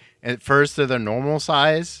like, at first they're the normal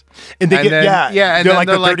size, and they and they're like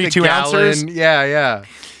the 32 ounces. Yeah.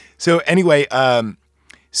 So anyway,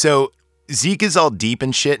 so Zeke is all deep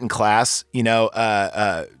and shit in class.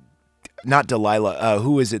 not Delilah.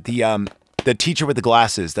 Who is it? The teacher with the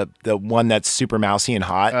glasses, the one that's super mousy and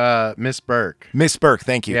hot. Miss Burke. Miss Burke,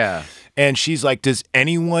 thank you. Yeah. And she's like, does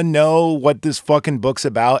anyone know what this fucking book's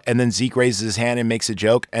about? And then Zeke raises his hand and makes a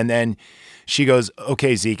joke. And then she goes,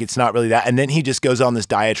 okay, Zeke, it's not really that. And then he just goes on this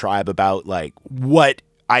diatribe about like what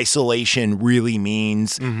isolation really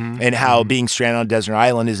means and how being stranded on a desert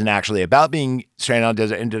island isn't actually about being stranded on a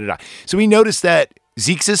desert. And so we noticed that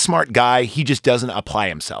Zeke's a smart guy. He just doesn't apply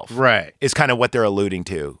himself. Right. Is kind of what they're alluding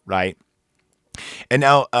to, right? And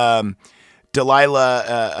now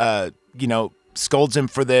Delilah, scolds him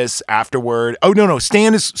for this afterward. Oh, no.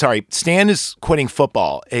 Stan is quitting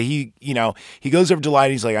football. He goes over to Delilah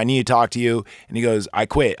and he's like, I need to talk to you. And he goes, I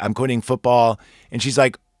quit. I'm quitting football. And she's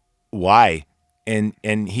like, why?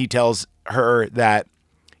 And he tells her that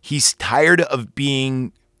he's tired of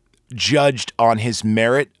being judged on his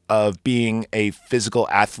merit of being a physical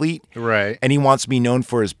athlete. Right. And he wants to be known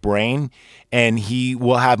for his brain, and he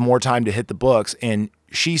will have more time to hit the books. And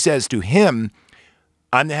she says to him,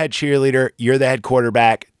 I'm the head cheerleader. You're the head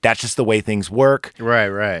quarterback. That's just the way things work.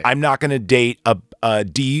 Right. I'm not going to date a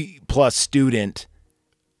D+ student.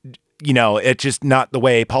 It's just not the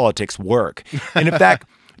way politics work. And in fact,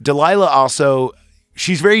 Delilah also,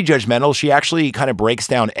 she's very judgmental. She actually kind of breaks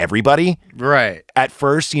down everybody. Right. At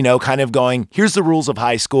first, kind of going, here's the rules of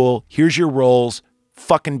high school. Here's your roles.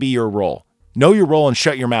 Fucking be your role. Know your role and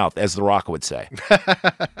shut your mouth, as The Rock would say.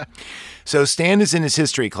 So Stan is in his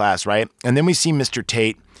history class, right? And then we see Mr.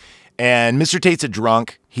 Tate. And Mr. Tate's a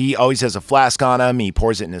drunk. He always has a flask on him. He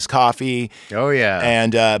pours it in his coffee. Oh, yeah.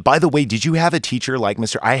 And by the way, did you have a teacher like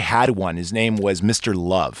Mr.? I had one. His name was Mr.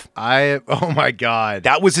 Love. Oh, my God.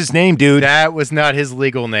 That was his name, dude. That was not his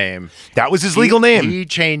legal name. That was his legal name. He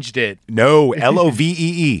changed it. No,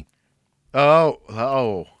 Lovee.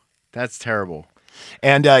 Oh, that's terrible.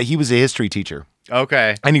 And he was a history teacher.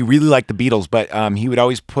 Okay. And he really liked the Beatles, but he would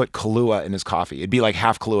always put Kahlua in his coffee. It'd be like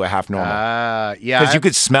half Kahlua, half normal. Yeah. Because you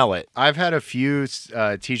could smell it. I've had a few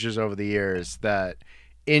teachers over the years that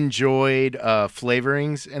enjoyed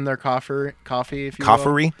flavorings in their coffee, if you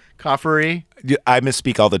will. Coffery? I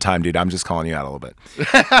misspeak all the time, dude. I'm just calling you out a little bit.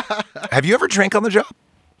 Have you ever drank on the job?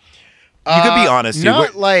 You could be honest, dude.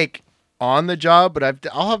 Not like on the job, but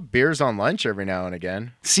I'll have beers on lunch every now and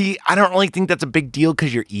again. See, I don't really think that's a big deal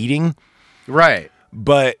because you're eating. Right.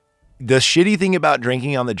 But the shitty thing about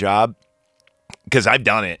drinking on the job, because I've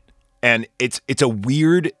done it, and it's a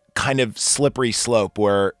weird kind of slippery slope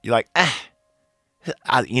where you're like,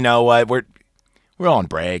 you know what, we're on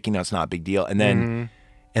break, it's not a big deal, and then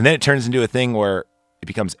it turns into a thing where it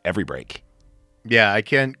becomes every break. Yeah, I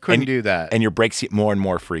couldn't do that, and your breaks get more and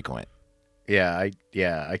more frequent. Yeah,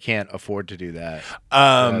 I can't afford to do that.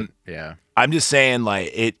 Yeah, I'm just saying,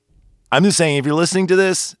 if you're listening to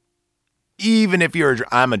this, even if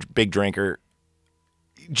I'm a big drinker,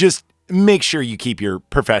 just make sure you keep your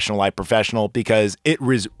professional life professional, because it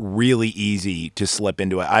was really easy to slip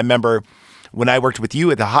into it. I remember when I worked with you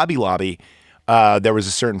at the Hobby Lobby, there was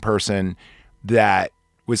a certain person that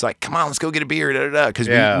was like, come on, let's go get a beer, because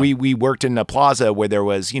we worked in a plaza where there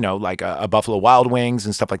was, like a Buffalo Wild Wings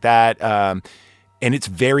and stuff like that. And it's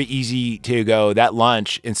very easy to go that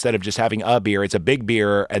lunch, instead of just having a beer, it's a big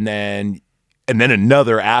beer and then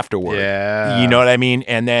another afterward. Yeah. You know what I mean?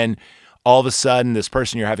 And then all of a sudden, this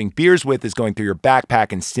person you're having beers with is going through your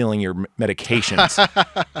backpack and stealing your medications,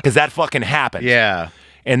 because that fucking happens. Yeah.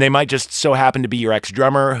 And they might just so happen to be your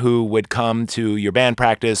ex-drummer who would come to your band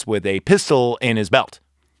practice with a pistol in his belt.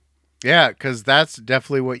 Yeah, because that's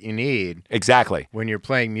definitely what you need. Exactly. When you're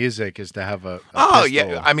playing music, is to have a pistol.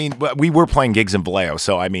 Yeah. I mean, we were playing gigs in Vallejo,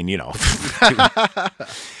 so I mean,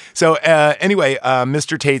 So anyway,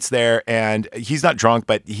 Mr. Tate's there, and he's not drunk,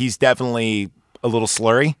 but he's definitely a little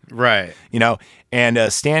slurry. Right.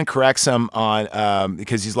 And Stan corrects him on,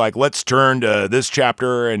 because he's like, let's turn to this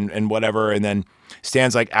chapter and whatever. And then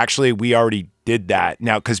Stan's like, actually, we already did that.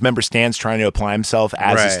 Now, because remember, Stan's trying to apply himself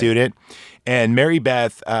as a student. And Mary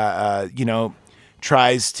Beth,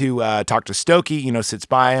 tries to talk to Stokey, sits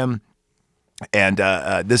by him. And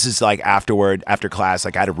this is like after class,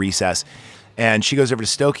 like out of recess. And she goes over to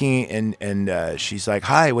Stokey and she's like,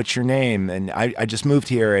 hi, what's your name? And I just moved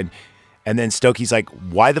here. And then Stokey's like,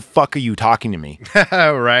 why the fuck are you talking to me?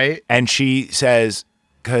 Right. And she says,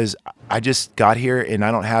 because I just got here and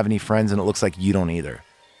I don't have any friends, and it looks like you don't either.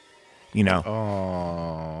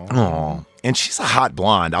 Oh. And she's a hot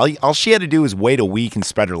blonde. All she had to do was wait a week and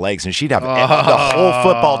spread her legs, and she'd have the whole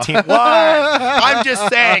football team. What? I'm just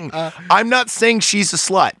saying. I'm not saying she's a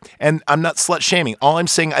slut, and I'm not slut shaming. All I'm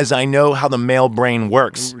saying is I know how the male brain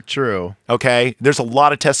works. True. Okay? There's a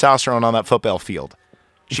lot of testosterone on that football field.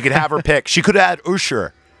 She could have her pick. She could have had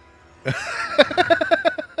Usher.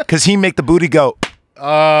 Because he make the booty go.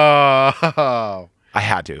 Oh, I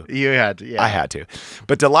had to. you had to. Yeah, I had to.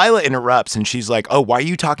 But Delilah interrupts and she's like, oh, why are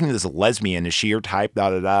you talking to this lesbian? Is she your type? Da,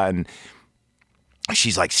 da, da. And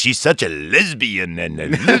she's like, she's such a lesbian and a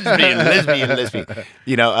lesbian.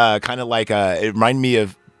 You know, kind of like, it reminded me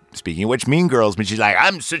of, speaking of which, Mean Girls, but she's like,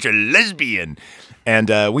 I'm such a lesbian. And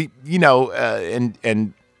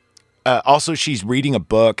also she's reading a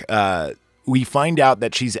book. We find out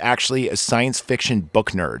that she's actually a science fiction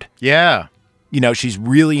book nerd. yeah. You know, she's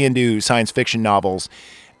really into science fiction novels.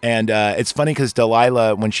 And it's funny because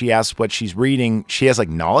Delilah, when she asks what she's reading, she has like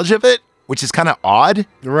knowledge of it, which is kind of odd.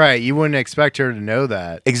 Right. You wouldn't expect her to know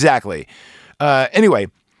that. Exactly. Anyway,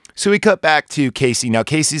 so we cut back to Casey. Now,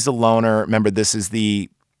 Casey's a loner. Remember, this is the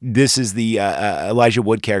Elijah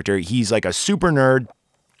Wood character. He's like a super nerd.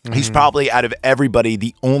 He's probably, out of everybody,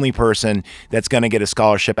 the only person that's going to get a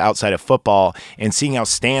scholarship outside of football. And seeing how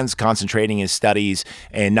Stan's concentrating his studies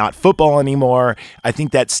and not football anymore, I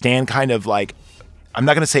think that Stan kind of like, I'm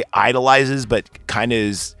not going to say idolizes, but kind of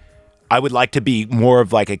is, I would like to be more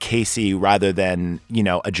of like a Casey rather than, you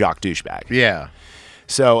know, a jock douchebag. Yeah.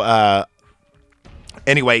 So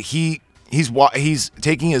anyway, he's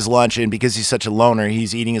taking his lunch, and because he's such a loner,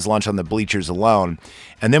 he's eating his lunch on the bleachers alone.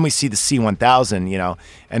 And then we see the C-1000, you know,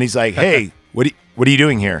 and he's like, hey, what are you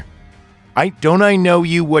doing here? I know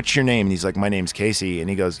you. What's your name? And he's like, my name's Casey. And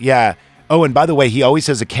he goes, yeah. Oh, and by the way, he always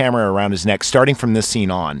has a camera around his neck starting from this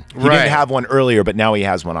scene on. He Right. didn't have one earlier, but now he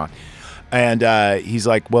has one on. And he's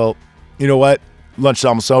like, well, you know what? Lunch's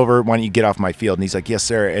almost over. Why don't you get off my field? And he's like, yes,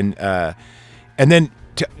 sir. And then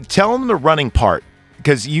tell him the running part,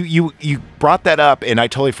 because you brought that up and I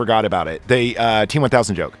totally forgot about it. The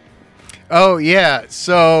T-1000 joke. Oh yeah.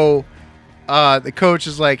 So the coach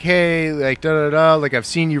is like, hey, like da da da, like I've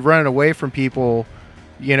seen you running away from people,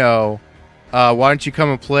 you know. Why don't you come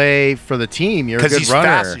and play for the team? You're a good Because he's runner.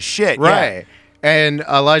 fast as shit. Right. Yeah. And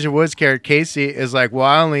Elijah Wood's character Casey is like, well,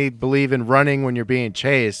 I only believe in running when you're being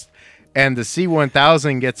chased. And the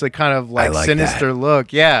C-1000 gets a kind of like like sinister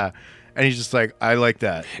look. Yeah. And he's just like, I like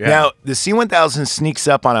that. Yeah. Now, the C-1000 sneaks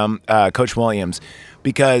up on him, Coach Williams,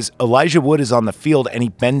 because Elijah Wood is on the field and he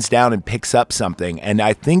bends down and picks up something. And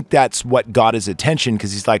I think that's what got his attention,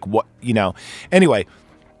 because he's like, what, you know. Anyway,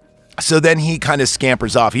 so then he kind of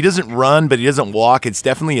scampers off. He doesn't run, but he doesn't walk. It's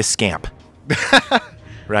definitely a scamp.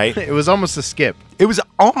 Right? it was almost a skip. It was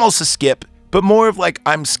almost a skip, but more of like,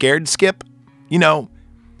 I'm scared skip. You know,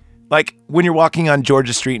 like when you're walking on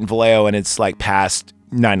Georgia Street in Vallejo and it's like past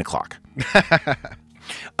 9 o'clock.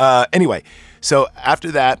 Anyway, so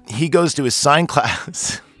after that, he goes to his science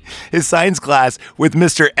class with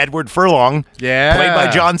Mr. Edward Furlong, Yeah. played by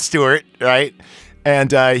Jon Stewart, right?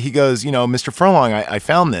 And he goes, you know, Mr. Furlong, I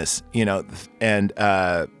found this, you know, and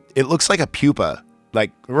it looks like a pupa.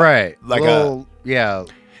 Like, Right. Like yeah.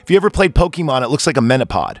 if you ever played Pokemon, it looks like a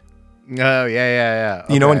Menopod. Oh, yeah.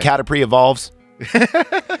 You know when Okay. Caterpie evolves?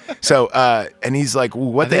 So, and he's like,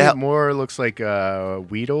 what I the think hell? it more looks like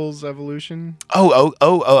Weedle's evolution.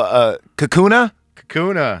 Kakuna?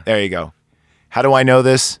 Kakuna. There you go. How do I know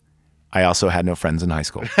this? I also had no friends in high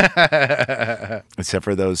school. Except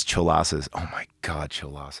for those cholasas. Oh my God,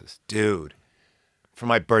 cholasas. Dude. For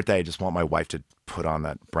my birthday, I just want my wife to put on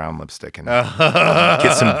that brown lipstick and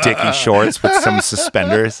get some dicky shorts with some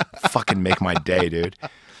suspenders. Fucking make my day, dude.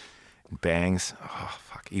 Bangs. Oh,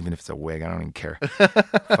 fuck. Even if it's a wig, I don't even care.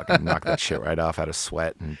 Fucking knock that shit right off out of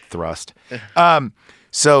sweat and thrust.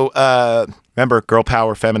 So remember, girl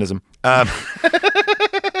power, feminism.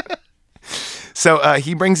 So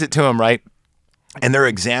he brings it to him, right? And they're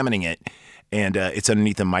examining it. And it's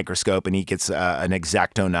underneath a microscope, and he gets an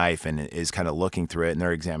X-Acto knife and is kind of looking through it, and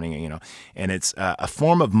they're examining it, you know. And it's a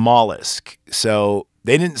form of mollusk. So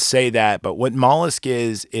they didn't say that, but what mollusk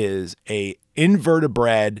is a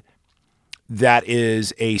invertebrate that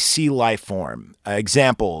is a sea life form.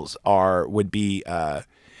 Examples would be a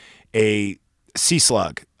sea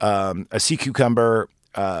slug, a sea cucumber,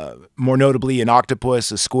 more notably an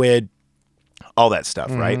octopus, a squid, all that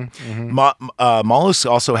stuff, right? Mollusks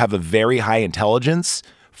also have a very high intelligence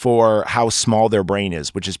for how small their brain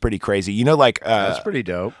is, which is pretty crazy. You know, like That's pretty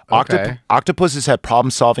dope. Okay. octopuses have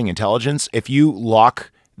problem-solving intelligence. If you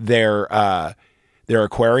lock their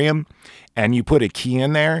aquarium and you put a key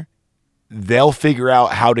in there, they'll figure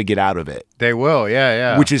out how to get out of it. They will.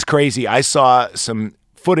 Yeah. Which is crazy. I saw some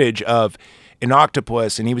footage of an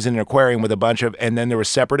octopus, and he was in an aquarium with a bunch of, and then there were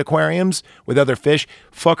separate aquariums with other fish.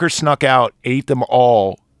 Fucker snuck out, ate them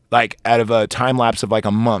all, like out of a time lapse of like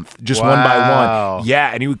a month, just one by Wow. one.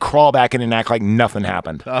 Yeah, and he would crawl back in and act like nothing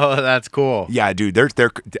happened. Oh, that's cool. Yeah, dude,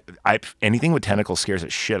 anything with tentacles scares the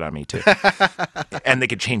shit out of me too. And they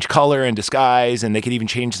could change color and disguise, and they could even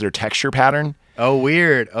change their texture pattern. Oh,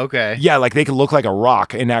 weird. Okay. Yeah, like they could look like a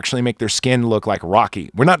rock and actually make their skin look like rocky.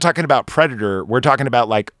 We're not talking about Predator. We're talking about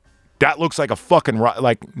like that looks like a fucking rock,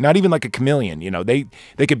 like not even like a chameleon. You know, they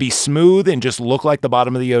could be smooth and just look like the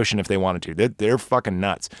bottom of the ocean if they wanted to. They're fucking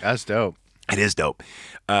nuts. That's dope. It is dope.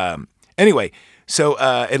 Anyway, so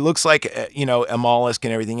it looks like a mollusk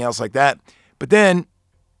and everything else like that. But then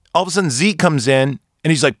all of a sudden Zeke comes in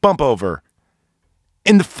and he's like, bump over.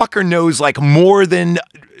 And the fucker knows like more than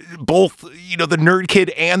both, the nerd kid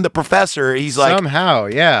and the professor. He's like, somehow,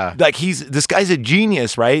 yeah. like this guy's a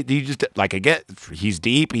genius, right? He just like, I get, he's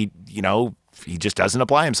deep. He just doesn't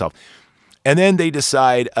apply himself. And then they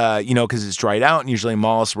decide, because it's dried out and usually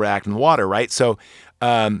mollusks react in water, right? So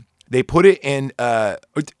they put it in,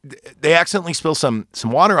 they accidentally spill some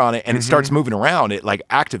water on it and it starts moving around. It like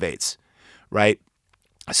activates, right?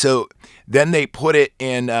 So then they put it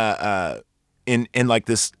in like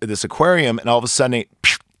this aquarium, and all of a sudden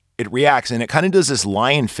it reacts, and it kind of does this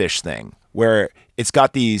lionfish thing where it's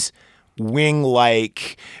got these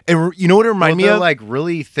wing-like, and you know what it reminded me of? Like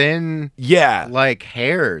really thin, yeah, like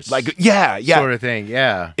hairs, like yeah, sort of thing.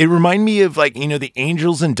 Yeah, it reminded me of like the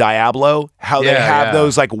angels in Diablo, how they have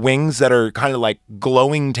those like wings that are kind of like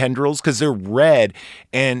glowing tendrils because they're red,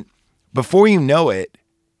 and before you know it,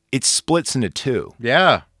 it splits into two.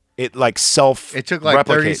 Yeah. It like It took like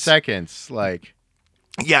 30 replicates. seconds. Like,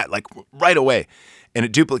 yeah, like right away. And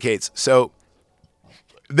it duplicates. So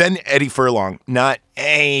then Eddie Furlong, not,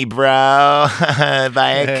 hey, bro,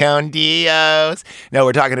 vaya con Dios. No,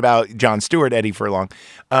 we're talking about Jon Stewart, Eddie Furlong,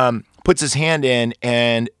 puts his hand in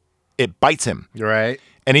and it bites him. right.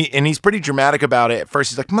 And he's pretty dramatic about it. At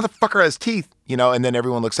first, he's like, motherfucker has teeth, and then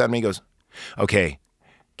everyone looks at him and he goes, okay,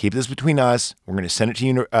 keep this between us. We're going to send it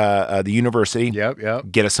to the university. Yep.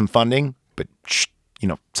 Get us some funding, but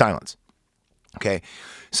silence. Okay.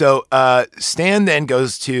 So Stan then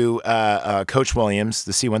goes to Coach Williams,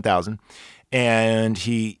 the C-1000, and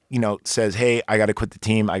he, says, hey, I got to quit the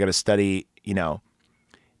team. I got to study,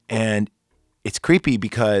 and it's creepy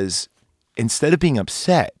because instead of being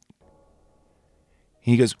upset,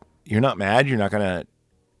 he goes, you're not mad? You're not going to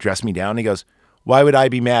dress me down? He goes, why would I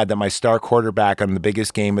be mad that my star quarterback on the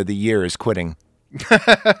biggest game of the year is quitting?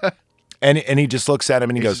 and he just looks at him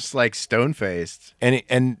and he He's goes, just like stone faced.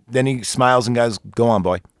 and then he smiles and goes, go on,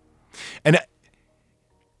 boy. And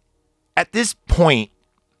at this point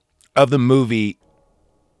of the movie,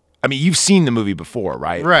 I mean, you've seen the movie before,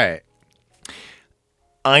 right? Right.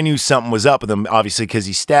 I knew something was up with him, obviously, because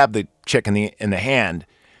he stabbed the chick in the hand.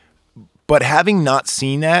 But having not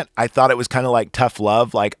seen that, I thought it was kind of like tough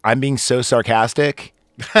love, like I'm being so sarcastic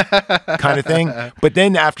kind of thing. But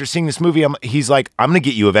then after seeing this movie, he's like, I'm going to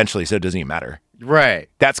get you eventually, so it doesn't even matter. Right.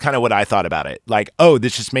 That's kind of what I thought about it. Like, oh,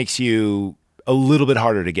 this just makes you a little bit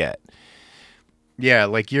harder to get. Yeah,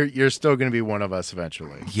 like you're still going to be one of us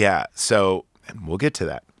eventually. Yeah, so we'll get to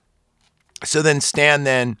that. So then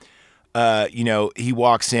Stan he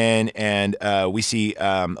walks in and we see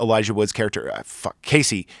Elijah Wood's character,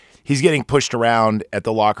 Casey. He's getting pushed around at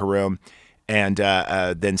the locker room, and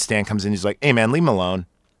then Stan comes in. He's like, hey, man, leave him alone.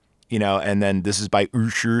 And then this is by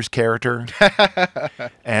Usher's character.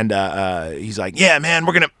 And he's like, yeah, man,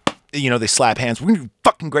 we're going to, they slap hands. We're going to be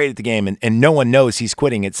fucking great at the game. And no one knows he's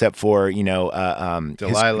quitting except for, Delilah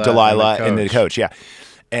and the coach. Yeah.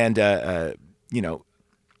 And,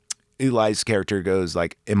 Eli's character goes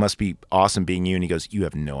like, it must be awesome being you. And he goes, you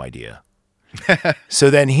have no idea. So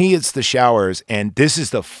then he hits the showers, and this is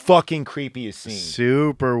the fucking creepiest scene.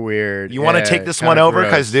 Super weird. You want to take this one over?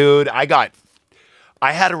 Because, dude, I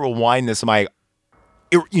had to rewind this.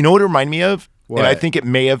 You know what it reminded me of? What? And I think it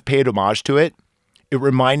may have paid homage to it. It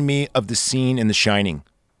reminded me of the scene in The Shining.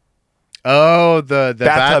 Oh, the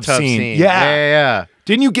bathtub scene. Yeah.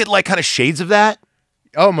 Didn't you get like kind of shades of that?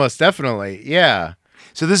 Oh, most definitely. Yeah.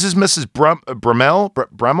 So this is Mrs. Bremmel?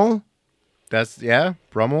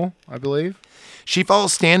 Brummel, I believe. She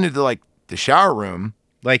follows Stan into like the shower room.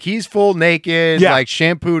 Like he's full naked, like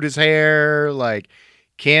shampooed his hair, like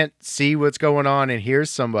can't see what's going on and hears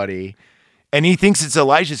somebody. And he thinks it's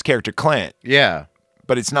Elijah's character, Clint. Yeah.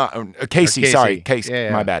 But it's not. Casey, sorry. Casey,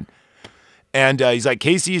 Yeah. my bad. And he's like,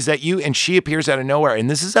 Casey, is that you? And she appears out of nowhere. And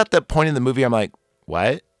this is at the point in the movie I'm like,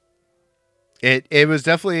 what? It was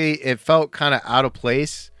definitely, it felt kind of out of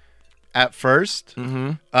place at first.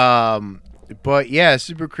 Mm-hmm. But yeah,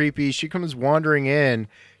 super creepy. She comes wandering in.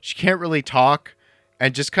 She can't really talk.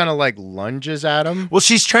 and just kind of like lunges at him. Well,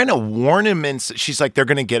 she's trying to warn him, and she's like, they're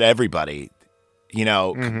going to get everybody,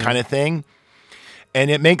 kind of thing. And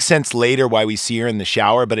it makes sense later why we see her in the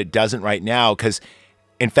shower, but it doesn't right now because,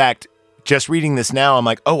 in fact, just reading this now, I'm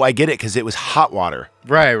like, oh, I get it because it was hot water.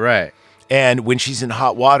 Right. And when she's in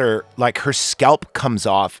hot water, like her scalp comes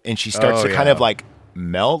off and she starts to kind of like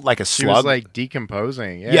melt like a slug. She was like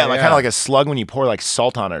decomposing. Yeah, kind of like a slug when you pour like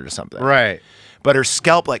salt on it or something. Right. But her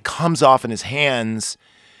scalp like comes off in his hands,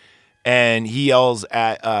 and he yells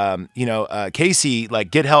at Casey like,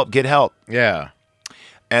 "Get help! Get help!" Yeah.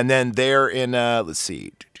 And then they're in let's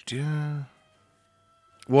see.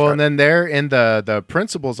 Well, and then they're in the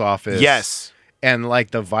principal's office. Yes. And like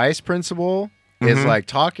the vice principal is like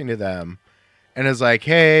talking to them, and is like,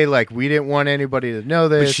 "Hey, like we didn't want anybody to know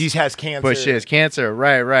this, But she has cancer. But she has cancer,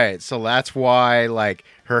 right? So that's why like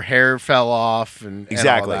her hair fell off and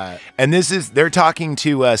exactly. And all that. And they're talking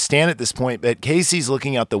to Stan at this point, but Casey's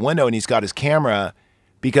looking out the window and he's got his camera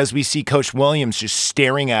because we see Coach Williams just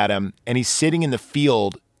staring at him, and he's sitting in the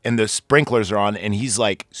field and the sprinklers are on and he's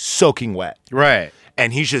like soaking wet, right?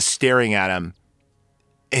 And he's just staring at him,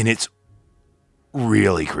 and it's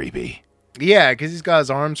really creepy. Yeah, because he's got his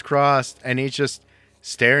arms crossed and he's just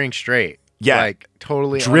staring straight. Yeah, like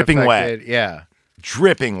totally dripping unaffected. wet. Yeah.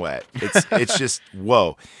 Dripping wet. It's just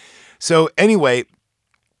whoa. So anyway,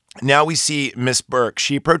 now we see Miss Burke.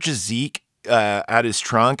 She approaches Zeke at his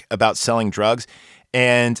trunk about selling drugs,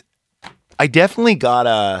 and I definitely got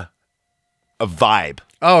a vibe.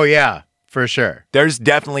 Oh yeah, for sure. There's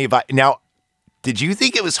definitely a vibe. Now, did you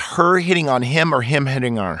think it was her hitting on him or him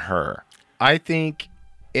hitting on her? I think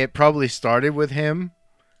it probably started with him,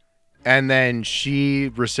 and then she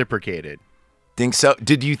reciprocated. Think so?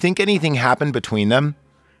 Did you think anything happened between them?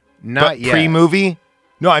 Not yet. Pre-movie?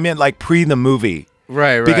 No, I meant like pre the movie.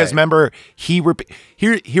 Right. Because remember, here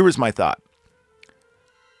was my thought.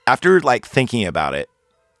 After like thinking about it,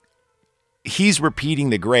 he's repeating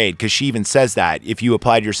the grade because she even says that if you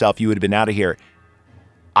applied yourself, you would have been out of here.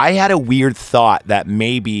 I had a weird thought that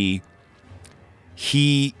maybe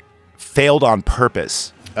he failed on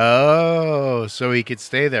purpose. Oh, so he could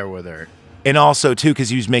stay there with her. And also too, because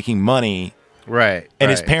he was making money. Right.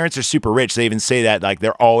 And his parents are super rich. They even say that like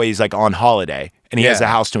they're always like on holiday and he has a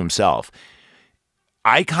house to himself.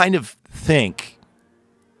 I kind of think,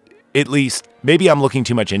 at least, maybe I'm looking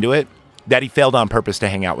too much into it, that he failed on purpose to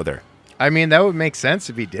hang out with her. I mean, that would make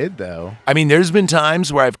sense if he did, though. I mean, there's been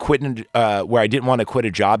times where I've quit, where I didn't want to quit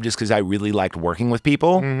a job just because I really liked working with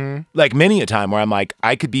people. Mm-hmm. Like many a time where I'm like,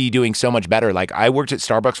 I could be doing so much better. Like I worked at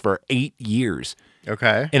Starbucks for 8 years.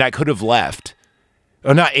 Okay. And I could have left.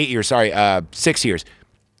 Oh, not 8 years. Sorry, 6 years.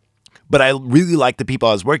 But I really liked the people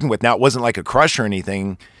I was working with. Now, it wasn't like a crush or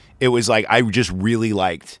anything. It was like I just really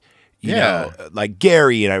liked, you know, like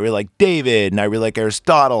Gary, and I really like David, and I really like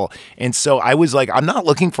Aristotle. And so I was like, I'm not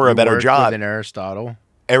looking for a better job. With Aristotle?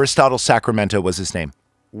 Aristotle Sacramento was his name.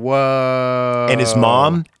 Whoa. And his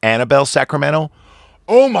mom, Annabelle Sacramento.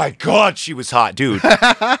 Oh my God, she was hot, dude.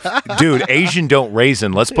 Dude, Asian don't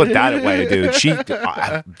raisin. Let's put that away, dude.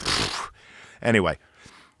 Anyway.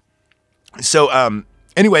 So,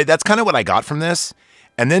 anyway, that's kind of what I got from this.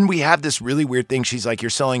 And then we have this really weird thing. She's like,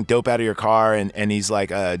 you're selling dope out of your car. And he's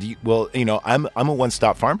like, I'm a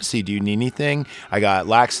one-stop pharmacy. Do you need anything? I got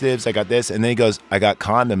laxatives. I got this. And then he goes, I got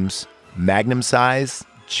condoms, Magnum size.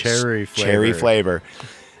 Cherry flavor.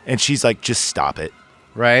 And she's like, just stop it.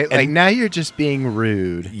 Right? And like, now you're just being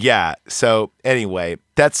rude. Yeah. So anyway,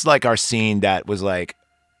 that's like our scene that was like.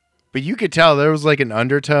 But you could tell there was like an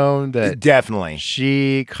undertone that. Definitely.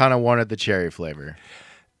 She kind of wanted the cherry flavor.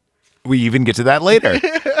 We even get to that later.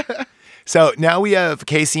 So now we have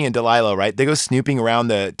Casey and Delilah, right? They go snooping around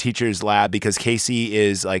the teacher's lab because Casey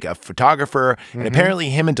is like a photographer. And apparently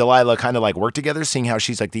him and Delilah kind of like work together, seeing how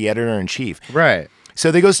she's like the editor-in-chief. Right. So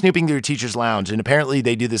they go snooping through teacher's lounge. And apparently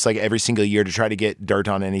they do this like every single year to try to get dirt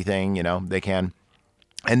on anything, you know, they can.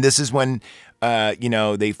 And this is when,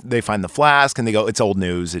 they find the flask and they go, it's old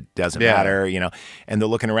news. It doesn't matter, you know, and they're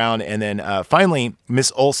looking around. And then finally,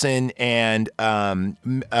 Miss Olsen and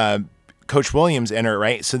Coach Williams enter,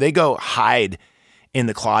 right? So they go hide in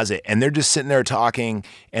the closet and they're just sitting there talking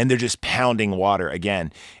and they're just pounding water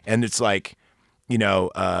again. And it's like,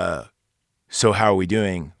 so how are we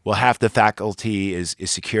doing? Well, half the faculty is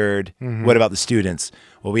secured. Mm-hmm. What about the students?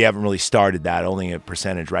 Well, we haven't really started that, only a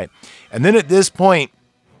percentage, right? And then at this point,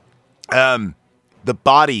 the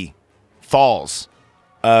body falls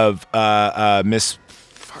of Miss.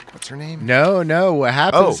 Fuck, what's her name? No. What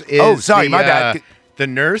happens is sorry, my bad. The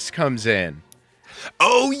nurse comes in,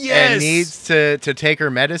 Oh, yes. And needs to take her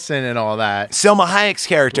medicine and all that. Selma Hayek's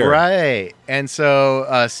character. Right. And so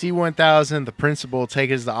C-1000, the principal,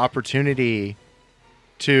 takes the opportunity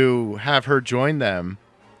to have her join them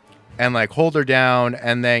and like hold her down.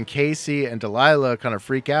 And then Casey and Delilah kind of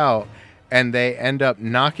freak out and they end up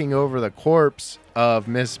knocking over the corpse of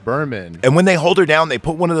Miss Berman. And when they hold her down, they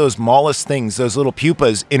put one of those mollusk things, those little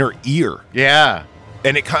pupas, in her ear. Yeah.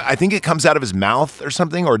 And I think it comes out of his mouth or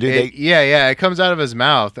something, or do they? Yeah. It comes out of his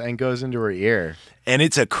mouth and goes into her ear. And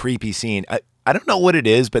it's a creepy scene. I don't know what it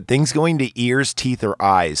is, but things going to ears, teeth, or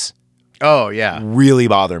eyes Oh, yeah. really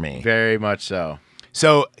bother me. Very much so.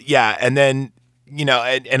 So, yeah, and then, you know,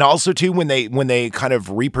 and also, too, when they kind of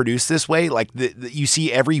reproduce this way, like, you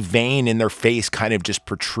see every vein in their face kind of just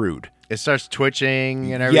protrude. It starts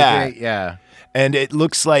twitching and everything. Yeah. And it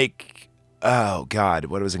looks like, oh, God,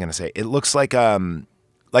 what was I going to say? It looks like the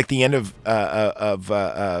end of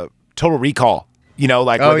Total Recall. You know,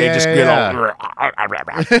 like where they just get all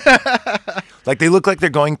like they look like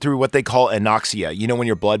they're going through what they call anoxia. You know, when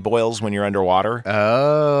your blood boils when you're underwater.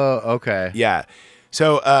 Oh, okay. Yeah.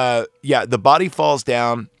 So, the body falls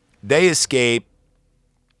down. They escape,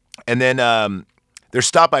 and then they're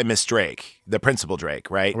stopped by Miss Drake, the principal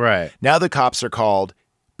Drake. Right. Right. Now the cops are called,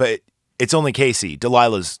 but it's only Casey.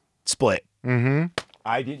 Delilah's split. Mm-hmm.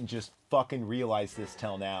 I didn't just fucking realize this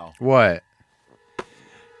till now. What?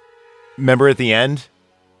 Remember at the end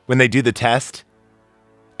when they do the test?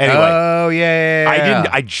 Anyway. Oh, yeah.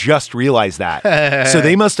 I just realized that. So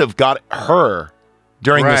they must have got her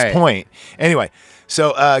during this point. Anyway,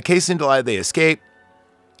 so Casey and Delilah, they escape.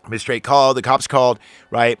 Miss Drake called, the cops called,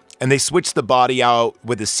 right? And they switched the body out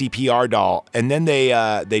with a CPR doll. And then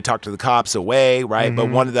they talked to the cops away, right?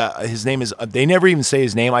 Mm-hmm. But his name is, they never even say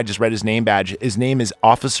his name. I just read his name badge. His name is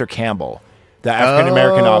Officer Campbell, the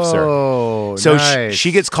African-American officer. Oh, So nice.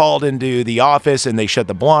 she gets called into the office and they shut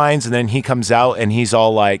the blinds, and then he comes out and he's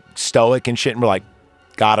all like stoic and shit. And we're like,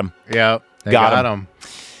 got him. Yep. They Got him.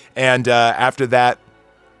 And after that,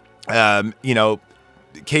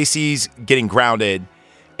 Casey's getting grounded,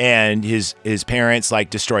 and his parents like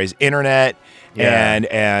destroy his internet,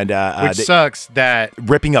 Which sucks that,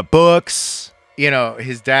 ripping up books.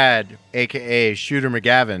 his dad, a.k.a. Shooter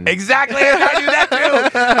McGavin. Exactly. I knew that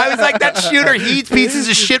too. I was like, that shooter, he eats pieces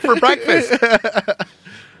of shit for breakfast.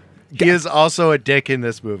 He is also a dick in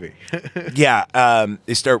this movie. Yeah.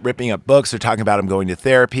 They start ripping up books. They're talking about him going to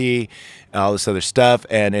therapy, all this other stuff.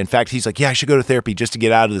 And in fact, he's like, yeah, I should go to therapy just to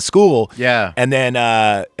get out of the school. Yeah. And then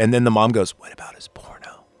the mom goes, what about his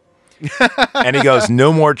porno? And he goes,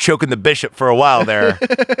 no more choking the bishop for a while there.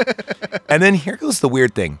 And then here goes the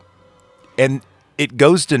weird thing. And it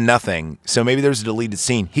goes to nothing. So maybe there's a deleted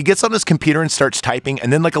scene. He gets on his computer and starts typing,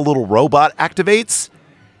 and then like a little robot activates.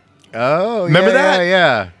 Oh, Remember that?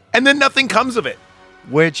 Yeah. And then nothing comes of it.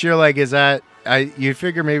 Which you're like, is that, you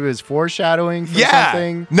figure maybe it was foreshadowing for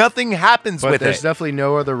something? Nothing happens But with there's it. definitely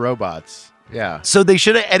no other robots. Yeah. So they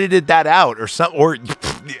should have edited that out or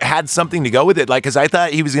had something to go with it. Like, because I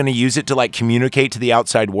thought he was going to use it to like communicate to the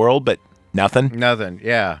outside world, but nothing. Nothing.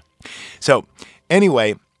 Yeah. So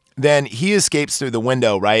anyway, then he escapes through the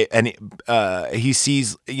window, right? And he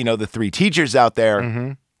sees, the three teachers out there,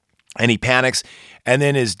 and he panics. And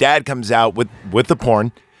then his dad comes out with the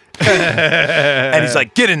porn. And he's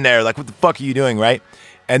like, get in there. Like, what the fuck are you doing, right?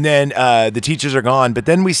 And then the teachers are gone. But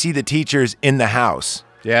then we see the teachers in the house.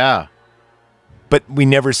 Yeah. But we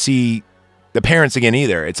never see the parents again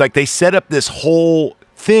either. It's like they set up this whole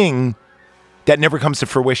thing that never comes to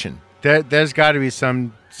fruition. There's got to be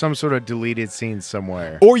some sort of deleted scene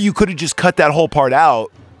somewhere. Or you could have just cut that whole part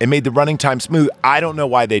out and made the running time smooth. I don't know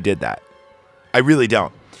why they did that. I really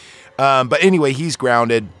don't. But anyway, he's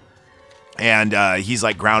grounded. And he's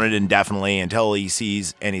like grounded indefinitely until he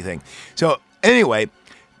sees anything. So anyway,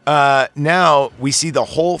 now we see the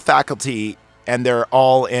whole faculty and they're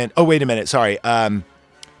all in. Oh, wait a minute. Sorry. The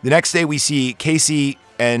next day we see Casey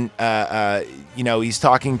and, he's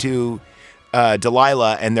talking to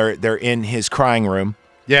Delilah and they're in his crying room.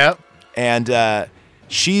 Yeah. And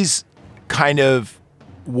she's kind of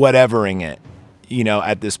whatevering it,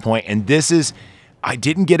 at this point. And this is, I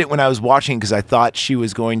didn't get it when I was watching because I thought she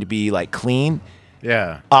was going to be like clean.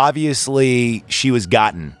 Yeah. Obviously, she was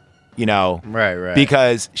gotten, Right.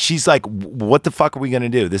 Because she's like, what the fuck are we going to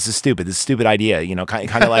do? This is stupid. This is a stupid idea,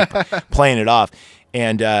 kind of like playing it off.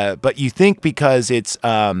 And, but you think because it's,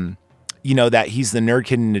 that he's the nerd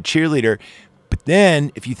kid and the cheerleader. But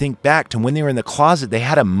then if you think back to when they were in the closet, they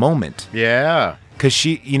had a moment. Yeah. Because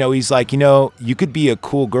he's like, you could be a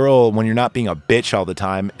cool girl when you're not being a bitch all the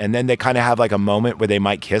time. And then they kind of have like a moment where they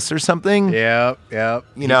might kiss or something. Yep.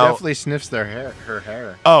 He definitely sniffs her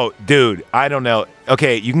hair. Oh, dude, I don't know.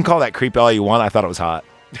 Okay, you can call that creepy all you want. I thought it was hot.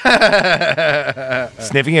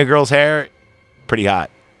 Sniffing a girl's hair, pretty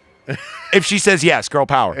hot. If she says yes, girl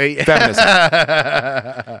power, feminism.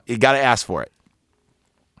 You got to ask for it.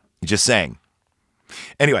 Just saying.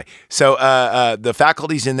 Anyway, so the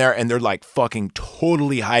faculty's in there and they're like fucking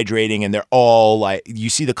totally hydrating, and they're all like, you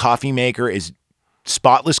see the coffee maker is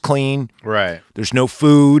spotless clean. Right. There's no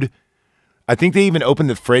food. I think they even opened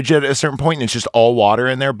the fridge at a certain point and it's just all water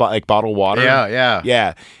in there, like bottled water.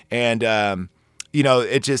 Yeah. And,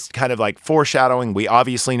 it's just kind of like foreshadowing. We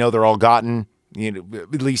obviously know they're all gotten.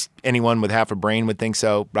 At least anyone with half a brain would think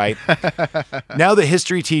so, right? Now the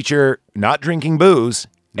history teacher, not drinking booze,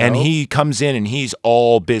 and he comes in and he's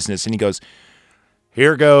all business. And he goes,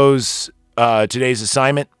 here goes today's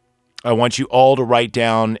assignment. I want you all to write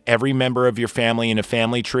down every member of your family in a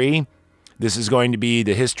family tree. This is going to be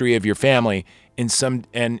the history of your family. And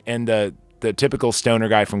the typical stoner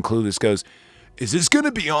guy from Clueless goes, is this going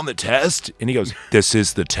to be on the test? And he goes, this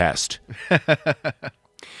is the test.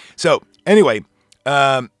 So anyway,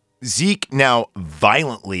 Zeke now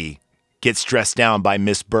violently gets dressed down by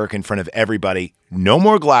Miss Burke in front of everybody. No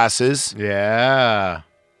more glasses. Yeah.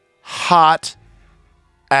 Hot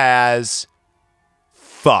as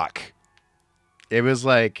fuck. It was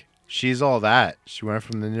like, she's all that. She went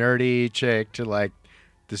from the nerdy chick to like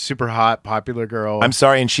the super hot popular girl. I'm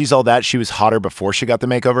sorry, and she's all that. She was hotter before she got the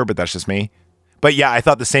makeover, but that's just me. But yeah, I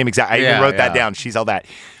thought the same exact. I even wrote that down. She's all that.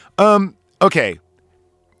 Okay.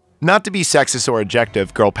 Not to be sexist or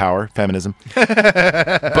adjective, girl power, feminism.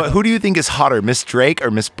 But who do you think is hotter, Miss Drake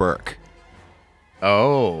or Miss Burke?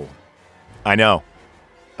 Oh. I know.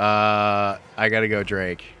 I gotta go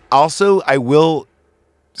Drake. Also, I will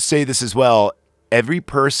say this as well. Every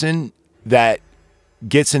person that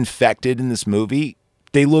gets infected in this movie,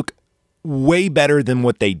 they look way better than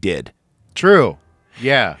what they did. True.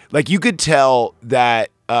 Yeah. Like you could tell that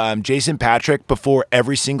Jason Patrick, before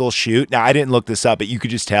every single shoot, now I didn't look this up, but you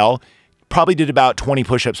could just tell, probably did about 20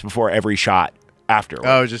 push-ups before every shot after.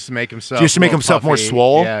 Oh, just to make himself more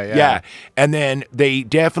swole. Yeah. And then they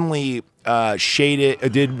definitely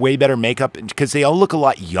did way better makeup because they all look a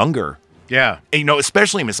lot younger. Yeah. And,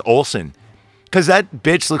 especially Miss Olsen. Because that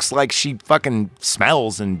bitch looks like she fucking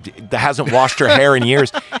smells and hasn't washed her hair in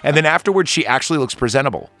years. And then afterwards, she actually looks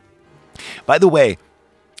presentable. By the way,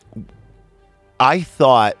 I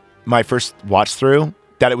thought my first watch through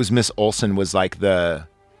that it was Miss Olsen was like the...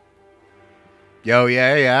 Yo,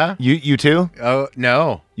 yeah. You too? Oh,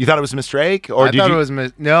 no. You thought it was Miss Drake? Or I thought it was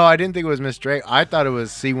Miss... No, I didn't think it was Miss Drake. I thought it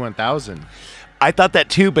was C-1000. I thought that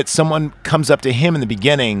too, but someone comes up to him in the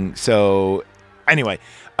beginning. So anyway,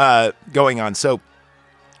 going on. So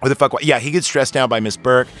what the fuck? Yeah, he gets stressed out by Miss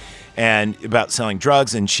Burke and about selling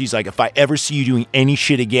drugs. And she's like, if I ever see you doing any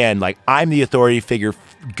shit again, like I'm the authority figure,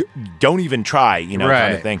 don't even try,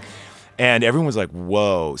 kind of thing. And everyone's like,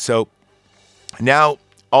 whoa. So now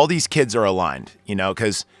all these kids are aligned,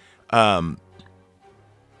 because,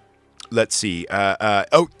 let's see.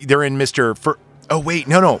 They're in oh, wait,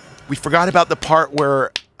 no. We forgot about the part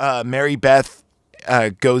where Mary Beth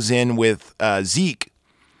goes in with Zeke.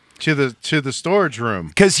 To the storage room.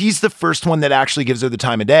 Because he's the first one that actually gives her the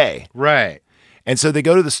time of day. Right. And so they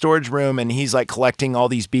go to the storage room and he's like collecting all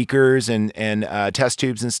these beakers and test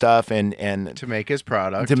tubes and stuff and to make his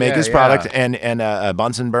product. And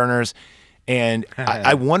Bunsen burners. And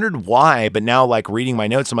I wondered why, but now like reading my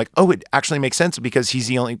notes, I'm like, oh, it actually makes sense because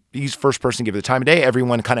he's first person to give it the time of day.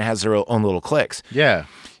 Everyone kind of has their own little cliques. Yeah.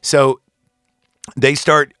 So they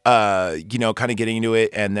start, kind of getting into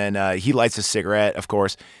it. And then he lights a cigarette, of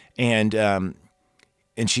course. And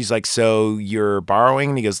she's like, so you're borrowing?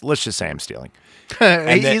 And he goes, let's just say I'm stealing.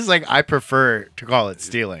 He's like, I prefer to call it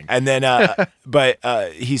stealing. And then, but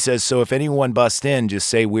he says, so if anyone busts in, just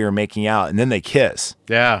say we were making out. And then they kiss.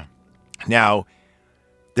 Yeah. Now,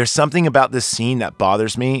 there's something about this scene that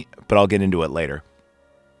bothers me, but I'll get into it later.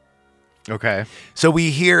 Okay. So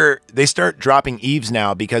they start dropping eaves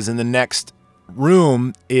now because in the next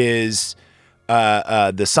room is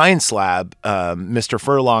the science lab, Mr.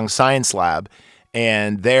 Furlong's science lab.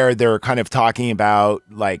 And they're kind of talking about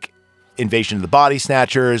like invasion of the body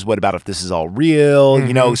snatchers. What about if this is all real?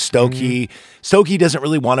 Stokey. Stokey doesn't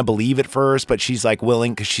really want to believe at first, but she's like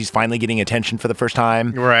willing because she's finally getting attention for the first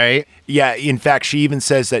time. Right. Yeah. In fact, she even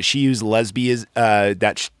says that she used lesbian,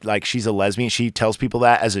 she's a lesbian. She tells people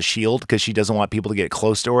that as a shield because she doesn't want people to get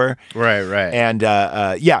close to her. Right. And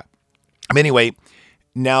yeah. Anyway,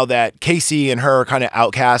 now that Casey and her are kind of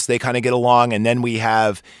outcast, they kind of get along, and then we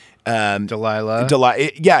have Delilah.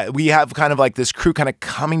 We have kind of like this crew kind of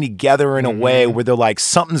coming together in a way where they're like,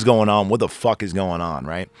 something's going on. What the fuck is going on,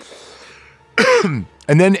 right? And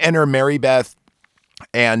then enter Mary Beth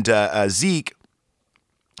and Zeke,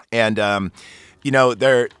 and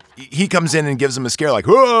he comes in and gives them a scare, like,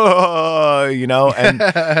 whoa,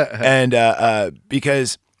 and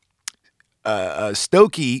because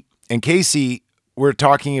Stokey and Casey were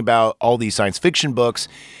talking about all these science fiction books,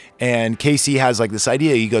 and Casey has like this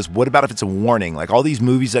idea. He goes, what about if it's a warning? Like all these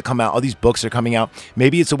movies that come out, all these books are coming out.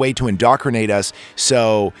 Maybe it's a way to indoctrinate us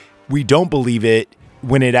so we don't believe it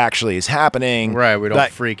when it actually is happening. Right, we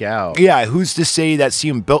don't freak out. Yeah, who's to say that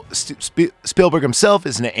Spielberg himself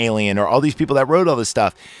is an alien, or all these people that wrote all this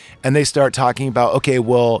stuff? And they start talking about, okay,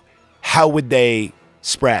 well, how would they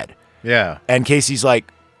spread? Yeah. And Casey's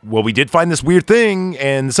like, well, we did find this weird thing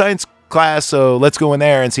in the science class, so let's go in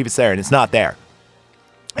there and see if it's there. And it's not there.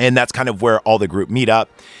 And that's kind of where all the group meet up.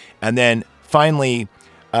 And then finally,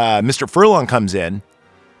 Mr. Furlong comes in,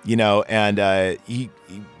 and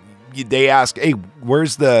they ask, hey,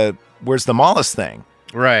 where's the mollusk thing?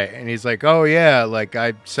 Right. And he's like, oh, yeah, like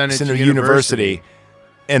I sent it to university.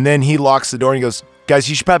 And then he locks the door and he goes, guys,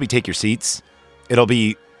 you should probably take your seats. It'll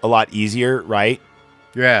be a lot easier, right?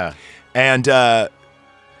 Yeah. And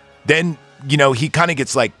then, he kind of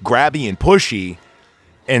gets like grabby and pushy.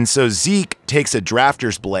 And so Zeke takes a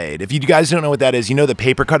drafter's blade. If you guys don't know what that is, the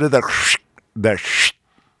paper cutter, the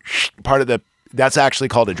part of that's actually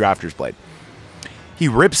called a drafter's blade. He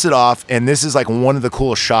rips it off, and this is like one of the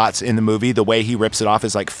coolest shots in the movie. The way he rips it off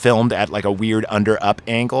is like filmed at like a weird under-up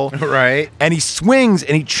angle. Right. And he swings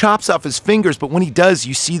and he chops off his fingers, but when he does,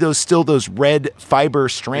 you see those red fiber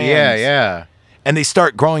strands. Yeah. And they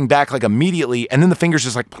start growing back like immediately, and then the fingers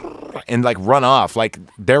just like and like run off, like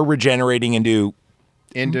they're regenerating into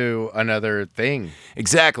another thing.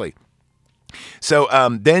 Exactly. So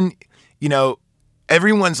then,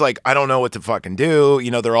 everyone's like, I don't know what to fucking do.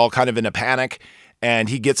 They're all kind of in a panic, and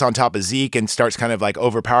he gets on top of Zeke and starts kind of like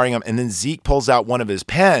overpowering him. And then Zeke pulls out one of his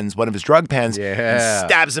drug pens, and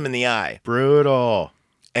stabs him in the eye. Brutal.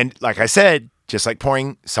 And like I said, just like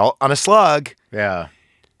pouring salt on a slug. Yeah.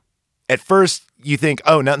 At first, you think,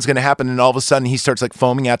 oh, nothing's going to happen. And all of a sudden, he starts like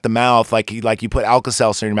foaming at the mouth. Like you put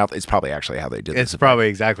Alka-Seltzer in your mouth. It's probably actually how they did this. It's probably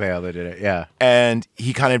exactly how they did it. Yeah. And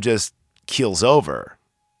he kind of just keels over.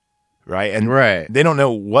 Right. And they don't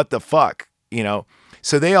know what the fuck,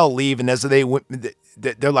 So they all leave. And as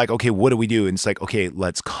they're like, okay, what do we do? And it's like, okay,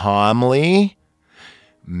 let's calmly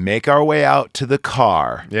make our way out to the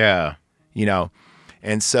car. Yeah.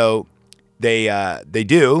 And so they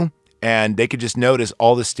do. And they could just notice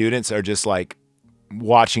all the students are just like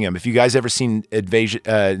watching him. If you guys ever seen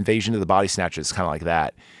Invasion of the Body Snatchers, it's kind of like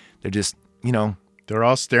that. They're just, they're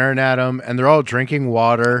all staring at him, and they're all drinking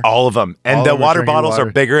water. All of them. And the water bottles are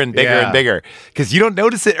bigger and bigger and bigger. Because you don't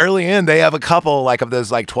notice it early in. They have a couple like of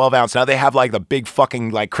those like 12 ounce. Now they have like the big fucking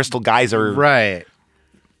like crystal geyser. Right.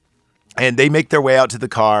 And they make their way out to the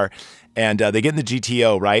car, and they get in the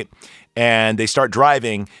GTO, right? And they start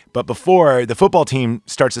driving, but before the football team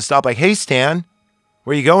starts to stop, like, "Hey, Stan,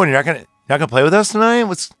 where you going? You're not gonna play with us tonight?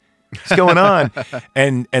 What's going on?"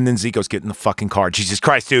 and then Zeke goes, "Get in the fucking car, Jesus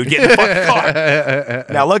Christ, dude, get in the fucking car."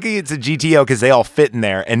 Now, lucky it's a GTO because they all fit in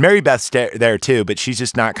there, and Mary Beth's there too, but she's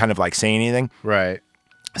just not kind of like saying anything. Right.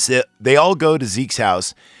 So they all go to Zeke's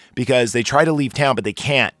house because they try to leave town, but they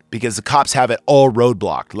can't because the cops have it all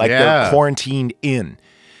roadblocked, like they're quarantined in.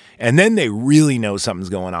 And then they really know something's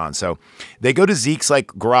going on. So they go to Zeke's like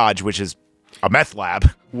garage, which is a meth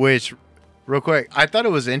lab. Which, real quick, I thought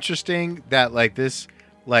it was interesting that like this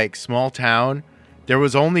like small town, there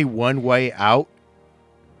was only one way out.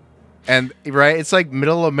 And right, it's like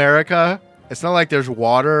middle America. It's not like there's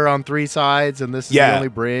water on three sides and this is the only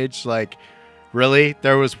bridge. Like, really,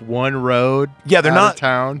 there was one road. Yeah, they're not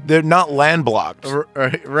town. They're not landlocked.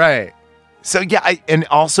 Right. So yeah, and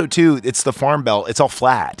also too, it's the farm belt. It's all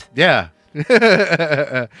flat. Yeah.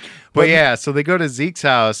 But yeah, so they go to Zeke's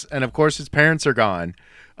house, and of course his parents are gone.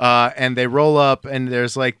 And they roll up, and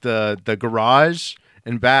there's like the garage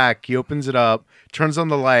and back. He opens it up, turns on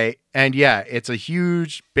the light, and yeah, it's a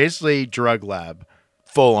huge, basically drug lab.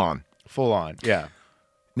 Full on. Yeah.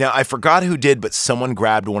 Now I forgot who did, but someone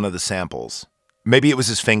grabbed one of the samples. Maybe it was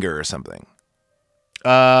his finger or something.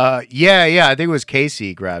 Yeah. I think it was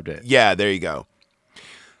Casey grabbed it. Yeah, there you go.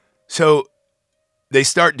 So they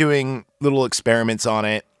start doing little experiments on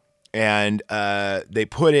it, and they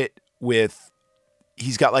put it with.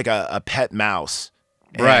 He's got like a pet mouse,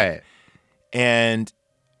 right? And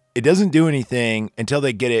it doesn't do anything until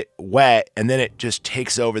they get it wet, and then it just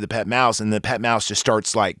takes over the pet mouse, and the pet mouse just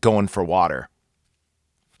starts like going for water.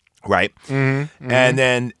 Right? Mm-hmm. And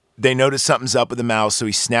then they notice something's up with the mouse, so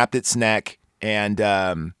he snapped its neck, and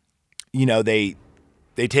they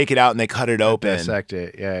take it out and they cut it open. Dissect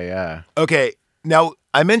it. Yeah. Okay, now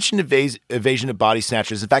I mentioned evasion of body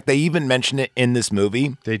snatchers. In fact, they even mention it in this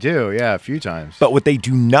movie. They do, yeah, a few times. But what they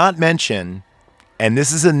do not mention, and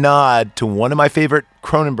this is a nod to one of my favorite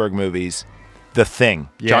Cronenberg movies, The Thing.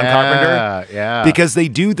 John Carpenter. Yeah. Because they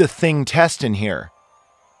do the Thing test in here.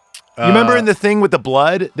 You remember in The Thing with the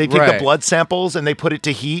blood? They take the blood samples and they put it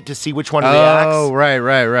to heat to see which one reacts. Oh, right.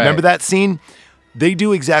 Remember that scene? They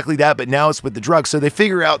do exactly that, but now it's with the drug. So they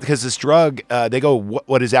figure out, because this drug, they go,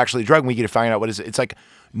 what is actually a drug? And we get to find out what is it. It's like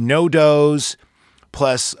no dose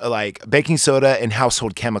plus like baking soda and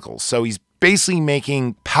household chemicals. So he's basically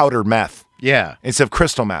making powder meth. Yeah. Instead of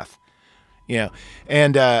crystal meth.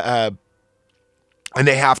 And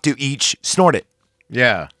they have to each snort it.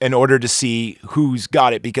 Yeah. In order to see who's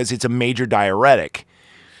got it, because it's a major diuretic.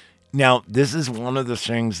 Now, this is one of the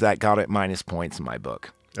things that got it minus points in my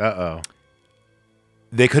book. Uh-oh.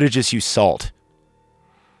 They could have just used salt.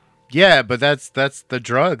 Yeah, but that's the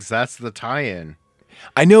drugs. That's the tie-in.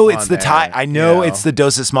 I know it's the tie. I know Yeah. it's the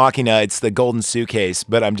dosis machina. It's the golden suitcase.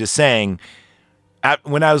 But I'm just saying,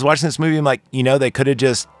 when I was watching this movie, I'm like, they could have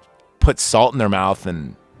just put salt in their mouth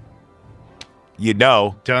and,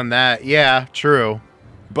 done that. Yeah, true.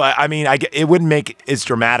 But I mean, it wouldn't make it as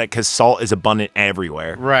dramatic because salt is abundant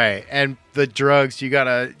everywhere. Right, and the drugs, you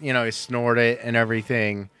gotta, snort it and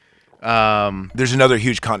everything. There's another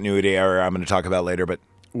huge continuity error I'm going to talk about later, but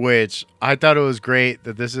which I thought it was great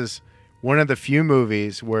that this is one of the few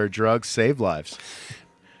movies where drugs save lives.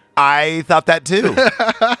 I thought that too.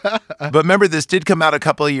 But remember, this did come out a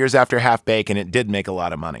couple of years after Half Baked, and it did make a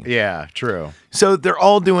lot of money. Yeah, true. So they're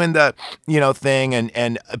all doing the, thing,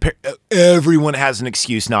 and everyone has an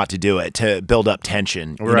excuse not to do it to build up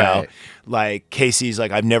tension. You know? Like Casey's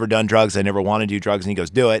like, I've never done drugs. I never want to do drugs. And he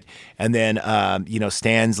goes, do it. And then,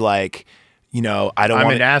 Stan's like, I don't I'm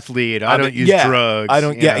want an athlete. I don't use drugs. I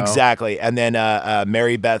don't. Yeah, exactly. And then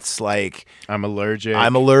Mary Beth's like, I'm allergic.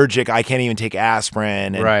 I can't even take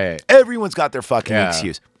aspirin. And right. Everyone's got their fucking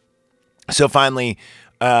excuse. So finally,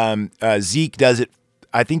 Zeke does it,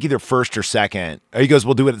 I think either first or second. Or he goes,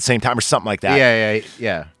 we'll do it at the same time or something like that.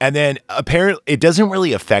 Yeah. And then apparently it doesn't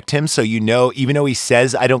really affect him. So, even though he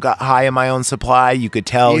says, I don't got high on my own supply, you could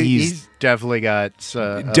tell he's definitely got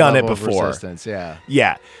done it before. Resistance. Yeah.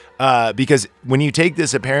 Yeah. Because when you take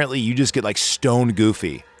this, apparently you just get like stone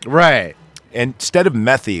goofy. Right. Instead of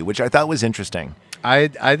methy, which I thought was interesting. I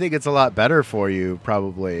think it's a lot better for you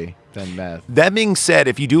probably than meth. That being said,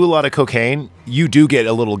 if you do a lot of cocaine, you do get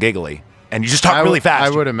a little giggly. And you just talk really fast.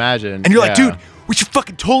 I would imagine. And you're like, dude, we should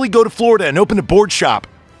fucking totally go to Florida and open a board shop.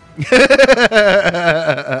 and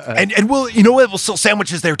we'll, we'll sell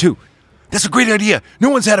sandwiches there too. That's a great idea. No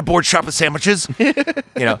one's had a board shop with sandwiches.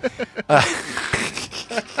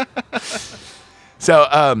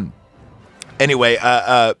 So,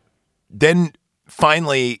 anyway, then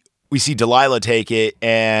finally we see Delilah take it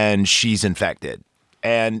and she's infected.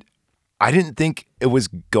 And I didn't think it was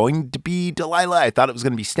going to be Delilah. I thought it was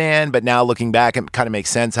going to be Stan, but now looking back, it kind of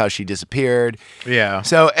makes sense how she disappeared. Yeah.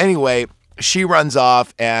 So anyway, she runs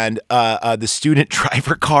off and the student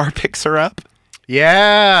driver car picks her up.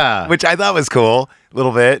 Yeah. Which I thought was cool, a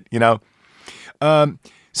little bit,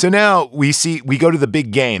 So now we go to the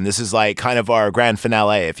big game. This is like kind of our grand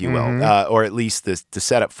finale, if you will, or at least the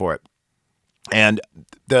setup for it. And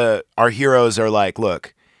our heroes are like,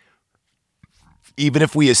 look, even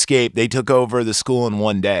if we escape, they took over the school in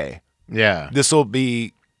one day. Yeah. This will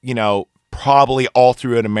be, probably all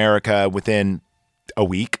throughout America within a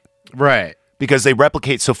week. Right. Because they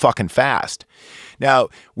replicate so fucking fast. Now,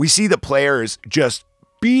 we see the players just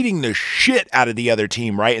beating the shit out of the other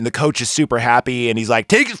team, right? And the coach is super happy and he's like,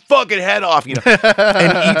 take his fucking head off,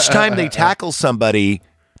 And each time they tackle somebody,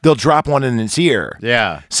 they'll drop one in his ear.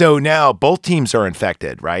 Yeah. So now both teams are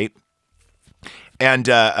infected, right? And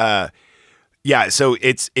yeah, so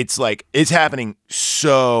it's like it's happening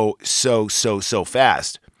so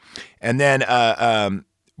fast. And then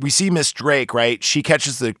we see Miss Drake, right? She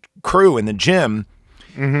catches the crew in the gym.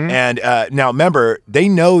 And now remember, they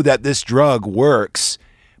know that this drug works,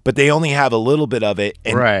 but they only have a little bit of it.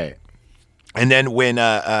 And, right. And then when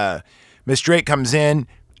Miss Drake comes in,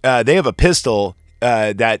 they have a pistol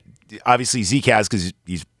that obviously Zeke has because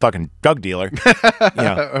he's a fucking drug dealer.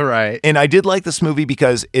 Right. And I did like this movie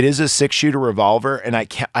because it is a 6-shooter revolver, and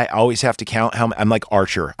I always have to count I'm like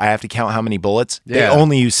Archer. I have to count how many bullets. Yeah. They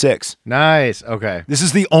only use 6. Nice. Okay. This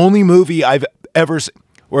is the only movie I've ever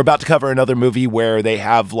we're about to cover another movie where they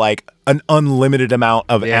have like an unlimited amount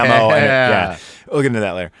of ammo. And we'll get into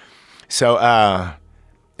that later. So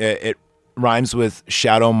it rhymes with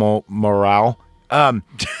Shadow Morale.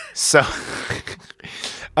 So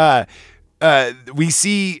we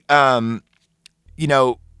see,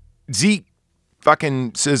 Zeke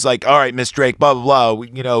fucking says like, all right, Miss Drake, blah, blah,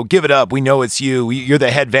 blah, give it up. We know it's you. You're the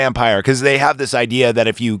head vampire. Because they have this idea that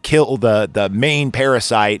if you kill the main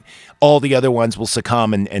parasite, all the other ones will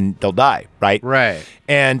succumb and they'll die, right? Right.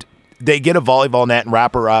 And they get a volleyball net and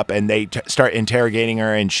wrap her up and they start interrogating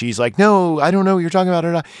her and she's like, no, I don't know what you're talking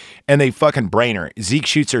about. And they fucking brain her. Zeke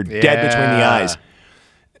shoots her dead between the eyes.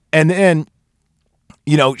 And then,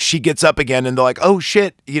 she gets up again and they're like, oh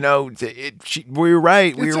shit, we were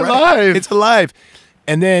right. We were alive. Right. It's alive.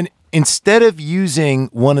 And then instead of using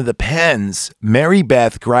one of the pens, Mary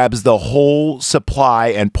Beth grabs the whole supply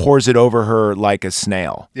and pours it over her like a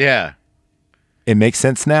snail. Yeah. It makes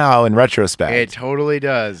sense now in retrospect. It totally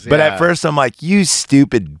does. But at first I'm like, you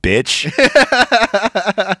stupid bitch.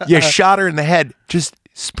 You shot her in the head. Just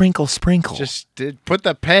sprinkle. Just put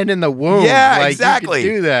the pen in the wound. Yeah, exactly. You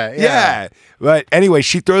could do that. Yeah. But anyway,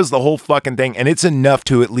 she throws the whole fucking thing and it's enough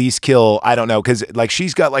to at least kill, I don't know, because like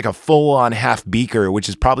she's got like a full-on half beaker, which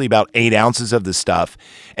is probably about 8 ounces of the stuff.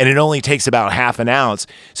 And it only takes about half an ounce.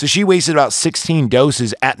 So she wasted about 16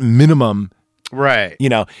 doses at minimum. Right.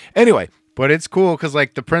 Anyway. But it's cool because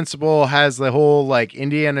like the principal has the whole like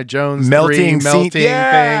Indiana Jones melting thing.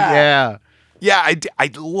 Yeah. Yeah,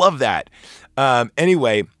 I love that.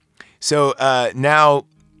 Anyway, so now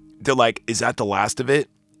they're like, is that the last of it?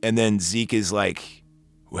 And then Zeke is like,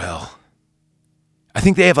 well, I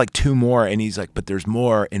think they have like 2 more. And he's like, but there's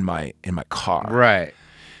more in my car. Right.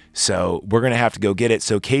 So we're going to have to go get it.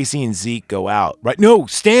 So Casey and Zeke go out. Right? No,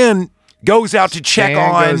 Stan goes out to check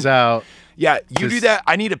on. Stan goes out. Yeah, you do that.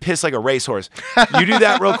 I need to piss like a racehorse. You do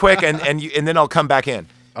that real quick, and then I'll come back in.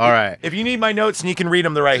 All right. If you need my notes, and you can read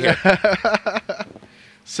them, they're right here.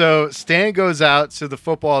 So Stan goes out to the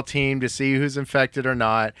football team to see who's infected or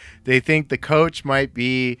not. They think the coach might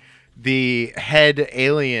be the head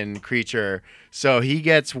alien creature. So he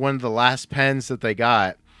gets one of the last pens that they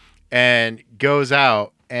got and goes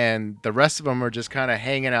out. And the rest of them are just kind of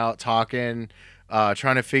hanging out, talking,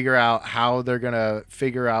 trying to figure out how they're going to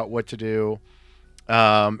figure out what to do.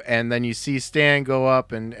 And then you see Stan go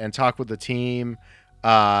up and talk with the team.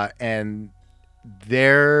 And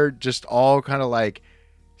they're just all kind of like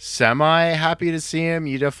semi happy to see him.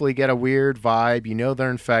 You definitely get a weird vibe. They're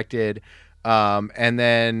infected. And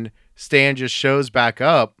then Stan just shows back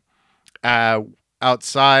up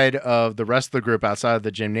outside of the rest of the group, outside of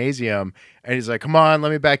the gymnasium. And he's like, come on,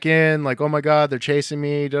 let me back in. Like, oh my God, they're chasing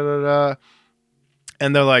me. Da, da, da.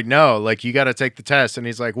 And they're like, no, like, you got to take the test. And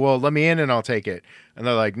he's like, well, let me in and I'll take it. And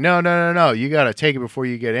they're like, no. You got to take it before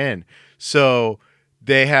you get in. So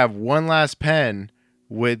they have one last pen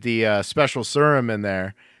with the special serum in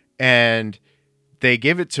there. And they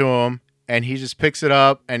give it to him. And he just picks it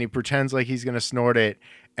up and he pretends like he's going to snort it.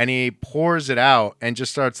 And he pours it out and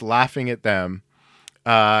just starts laughing at them.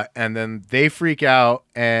 And then they freak out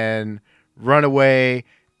and run away.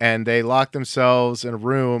 And they lock themselves in a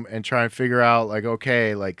room and try and figure out, like,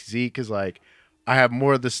 okay, like Zeke is like, I have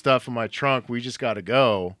more of this stuff in my trunk. We just got to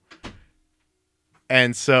go.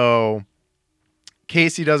 And so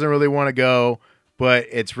Casey doesn't really want to go, but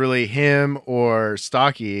it's really him or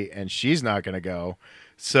Stocky, and she's not going to go.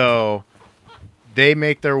 So they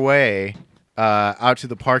make their way out to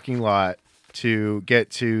the parking lot to get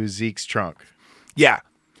to Zeke's trunk. Yeah,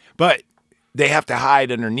 but they have to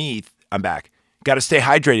hide underneath. I'm back. Got to stay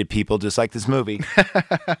hydrated, people, just like this movie.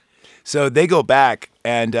 So they go back,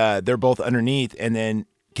 and they're both underneath, and then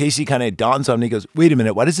Casey kind of dawns on him, and he goes, wait a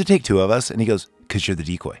minute, why does it take 2 of us? And he goes, because you're the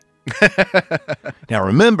decoy. Now,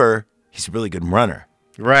 remember, he's a really good runner.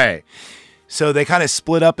 Right. So they kind of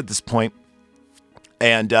split up at this point,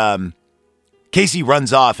 and Casey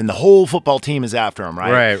runs off, and the whole football team is after him,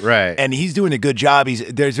 right? Right. And he's doing a good job.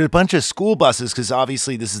 There's a bunch of school buses because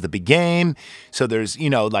obviously this is the big game. So there's,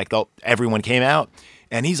 everyone came out,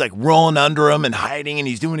 and he's like rolling under him and hiding, and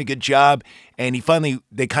he's doing a good job. And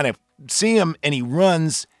they kind of see him, and he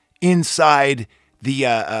runs inside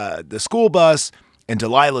the school bus, and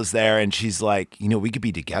Delilah's there, and she's like, we could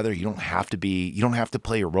be together. You don't have to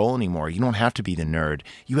play your role anymore. You don't have to be the nerd.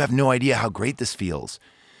 You have no idea how great this feels.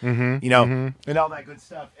 And all that good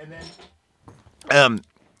stuff. And then,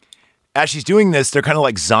 as she's doing this, they're kind of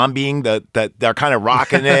like zombieing they're kind of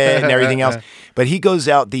rocking it and everything else. But he goes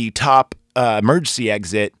out the top emergency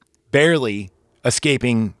exit, barely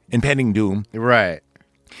escaping impending doom. Right.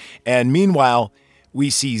 And meanwhile, we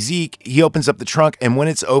see Zeke. He opens up the trunk, and when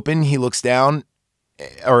it's open, he looks down,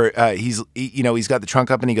 he's got the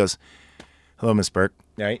trunk up and he goes, "Hello, Miss Burke."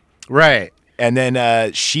 Right. Right. And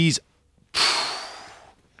then she's,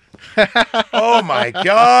 oh my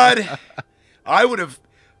God. I would have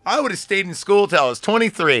stayed in school till I was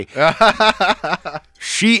 23.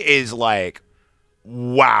 She is like,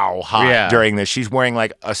 wow, hot during this. She's wearing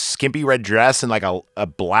like a skimpy red dress and like a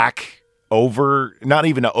black not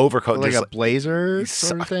even an overcoat. Like just a blazer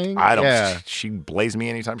sort of thing? I don't, Yeah. she blaze me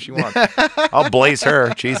anytime she wants. I'll blaze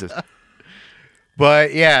her. Jesus.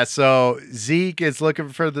 But yeah, so Zeke is looking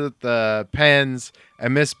for the pens,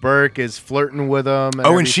 and Miss Burke is flirting with him.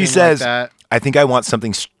 And she says, I think I want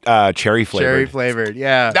something cherry flavored. Cherry flavored,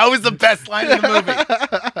 yeah. That was the best line in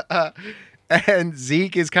the movie. And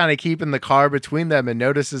Zeke is kind of keeping the car between them and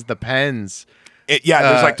notices the pens. There's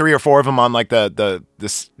like 3 or 4 of them on like the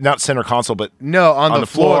not center console, but no, on the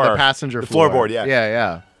floor, the passenger floor. Floorboard, yeah.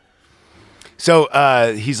 Yeah.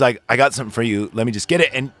 So he's like, I got something for you. Let me just get it.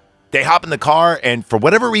 And they hop in the car, and for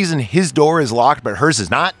whatever reason, his door is locked, but hers is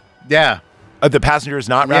not. Yeah. The passenger is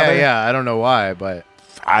not, rather. Yeah. I don't know why, but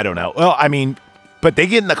I don't know. Well, I mean, but they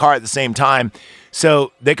get in the car at the same time.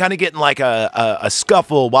 So they kind of get in like a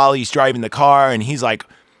scuffle while he's driving the car, and he's like,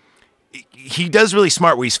 he does really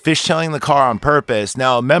smart where he's fishtailing the car on purpose.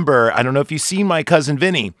 Now, remember, I don't know if you've seen My Cousin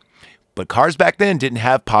Vinny, but cars back then didn't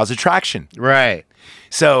have positive traction. Right.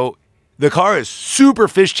 So the car is super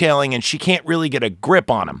fishtailing, and she can't really get a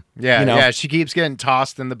grip on him. Yeah, you know? yeah. She keeps getting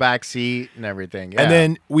tossed in the back seat and everything. Yeah. And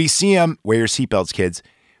then we see him, wear your seatbelts, kids.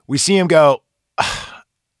 We see him go,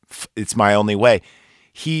 it's my only way.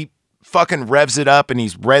 He fucking revs it up, and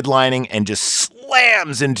he's redlining and just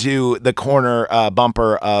slams into the corner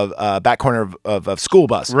bumper of back corner of school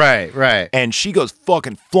bus. Right. And she goes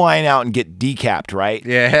fucking flying out and get decapped, right?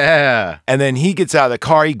 Yeah. And then he gets out of the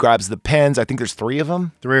car. He grabs the pens. I think there's 3 of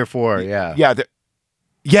them. 3 or 4, yeah.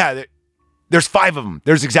 There's 5 of them.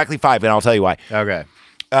 There's exactly 5, and I'll tell you why. Okay.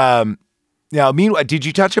 Now, meanwhile, did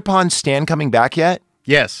you touch upon Stan coming back yet?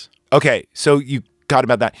 Yes. Okay, so you got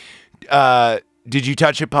about that. Did you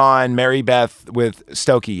touch upon Mary Beth with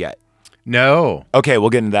Stokey yet? No. Okay, we'll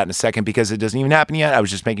get into that in a second because it doesn't even happen yet. I was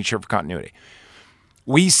just making sure for continuity.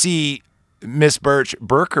 We see Miss Burke,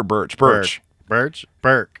 Burke,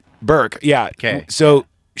 yeah. Okay. So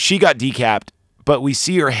she got decapped, but we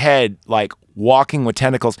see her head like walking with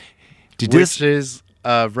tentacles. Which is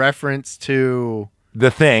a reference to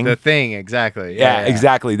The Thing. The Thing, exactly. Yeah,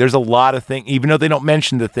 exactly. There's a lot of thing, even though they don't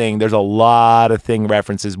mention The Thing, there's a lot of Thing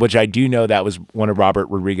references, which I do know that was one of Robert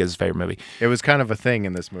Rodriguez's favorite movie. It was kind of a thing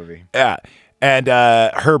in this movie. Yeah. And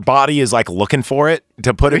her body is like looking for it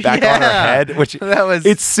to put it back on her head, which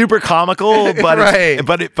it's super comical, but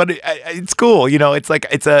it's cool. You know, it's like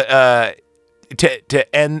it's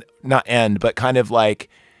to end, not end, but kind of like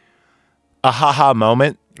a haha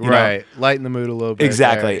moment. Right. Lighten the mood a little bit.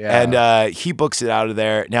 Exactly. There, yeah. And he books it out of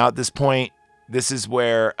there. Now at this point, this is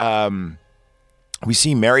where we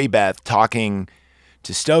see Mary Beth talking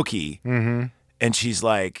to Stokey, and she's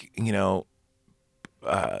like,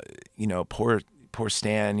 poor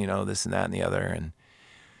Stan, this and that and the other, and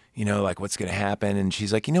like what's gonna happen? And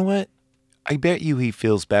she's like, you know what? I bet you he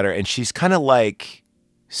feels better. And she's kind of like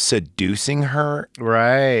seducing her,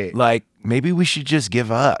 right? Like maybe we should just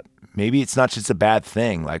give up. Maybe it's not just a bad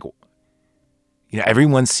thing. Like,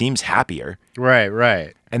 everyone seems happier,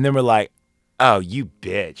 right? And then we're like, oh, you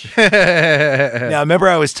bitch. Now, remember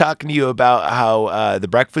I was talking to you about how The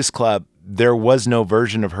Breakfast Club, there was no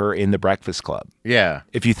version of her in The Breakfast Club. Yeah.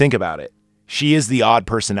 If you think about it, she is the odd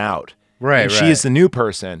person out. Right, and she is the new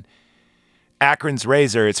person. Akron's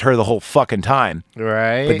Razor, it's her the whole fucking time.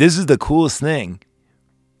 Right. But this is the coolest thing.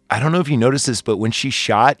 I don't know if you noticed this, but when she's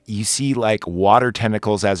shot, you see like water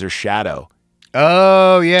tentacles as her shadow.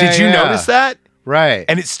 Oh, yeah. Did you notice that? Right.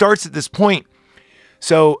 And it starts at this point.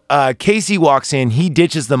 So Casey walks in, he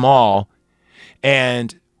ditches them all.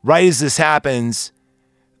 And right as this happens,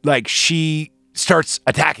 like she starts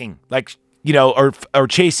attacking, like, or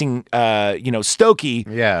chasing,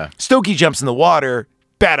 Stokey. Yeah. Stokey jumps in the water.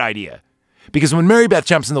 Bad idea. Because when Mary Beth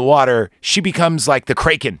jumps in the water, she becomes like the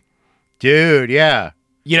Kraken. Dude, yeah.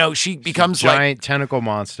 She becomes giant tentacle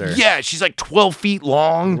monster. Yeah, she's like 12 feet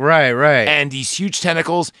long. Right. And these huge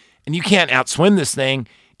tentacles, and you can't outswim this thing.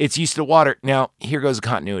 It's used to water. Now, here goes a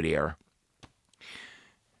continuity error.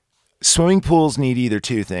 Swimming pools need either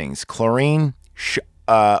 2 things, chlorine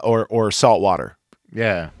or salt water.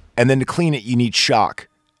 Yeah. And then to clean it, you need shock.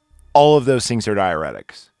 All of those things are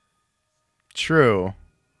diuretics. True.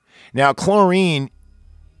 Now, chlorine,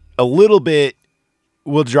 a little bit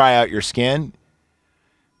will dry out your skin.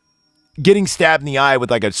 Getting stabbed in the eye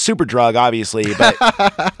with like a super drug, obviously,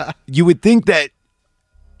 but you would think that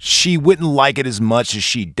she wouldn't like it as much as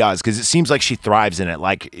she does because it seems like she thrives in it.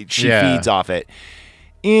 Like she feeds off it.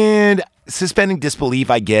 And suspending disbelief,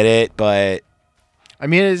 I get it, but I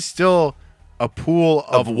mean, it's still a pool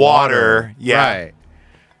of water. Yeah. Right.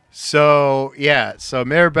 So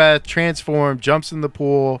Maribeth transformed, jumps in the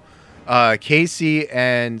pool. Casey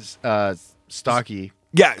and Stokey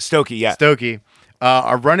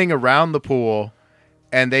are running around the pool,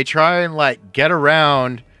 and they try and like get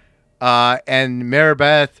around. And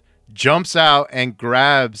Maribeth jumps out and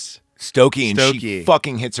grabs Stokey, and she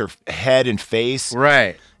fucking hits her head and face.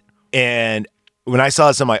 Right. And when I saw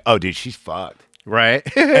this, I'm like, oh, dude, she's fucked. Right.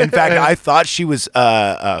 In fact, I thought she was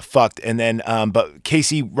fucked. And then, but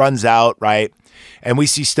Casey runs out, right? And we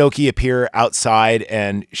see Stokey appear outside,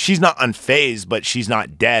 and she's not unfazed, but she's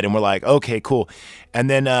not dead. And we're like, okay, cool. And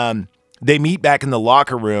then they meet back in the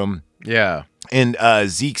locker room. Yeah. And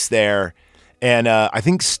Zeke's there. And I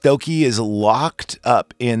think Stokey is locked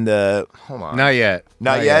up in the. Hold on. Not yet.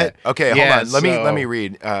 Not yet? Okay, hold on. Let me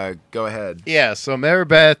read. Go ahead. Yeah. So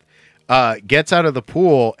Maribeth gets out of the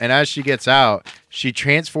pool, and as she gets out, she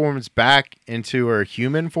transforms back into her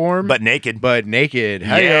human form, but naked.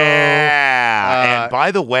 Hey-o. Yeah. And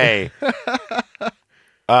by the way,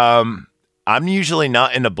 I'm usually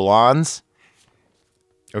not into blondes.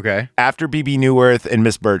 Okay. After BB Newirth and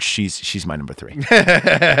Miss Birch, she's my number 3.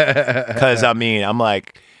 Because I mean, I'm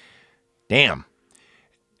like, damn.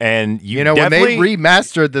 And you know, when they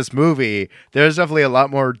remastered this movie, there's definitely a lot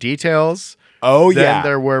more details. Than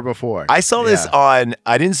there were before. I saw this on.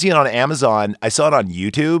 I didn't see it on Amazon. I saw it on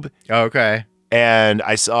YouTube. Okay. And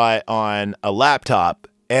I saw it on a laptop.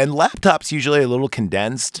 And laptops usually a little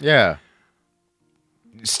condensed. Yeah.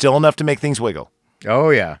 Still enough to make things wiggle.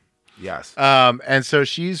 Oh yeah. Yes. And so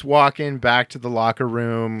she's walking back to the locker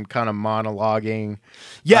room, kind of monologuing.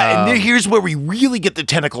 Yeah, and here's where we really get the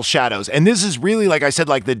tentacle shadows. And this is really, like I said,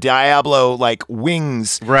 like the Diablo, like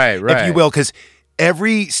wings, right, if you will, because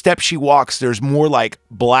every step she walks, there's more like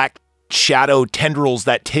black shadow tendrils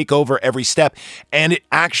that take over every step, and it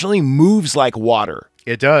actually moves like water.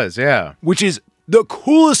 It does, yeah. Which is the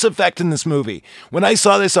coolest effect in this movie. When I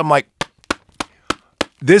saw this, I'm like,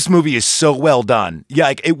 this movie is so well done. Yeah,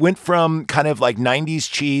 like it went from kind of like 90s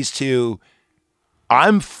cheese to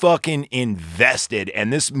I'm fucking invested.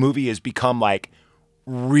 And this movie has become like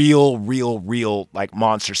real like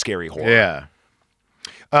monster scary horror.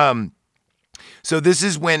 Yeah. So this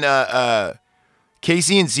is when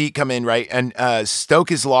Casey and Zeke come in, right? And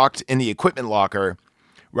Stoke is locked in the equipment locker,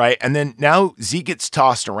 right? And then now Zeke gets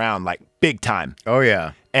tossed around like big time. Oh,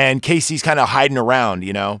 yeah. And Casey's kind of hiding around,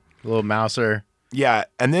 you know? A little mouser. Yeah,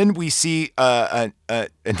 and then we see this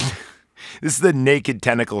is the naked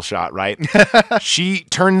tentacle shot, right? She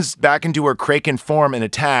turns back into her Kraken form and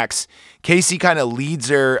attacks. Casey kind of leads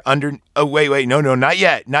her under. Oh, wait, no, not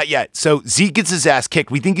yet. So Zeke gets his ass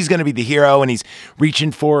kicked. We think he's going to be the hero, and he's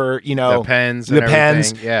reaching for, you know, the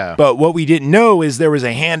pens. Yeah. But what we didn't know is there was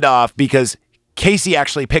a handoff because Casey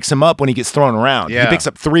actually picks him up when he gets thrown around. Yeah. He picks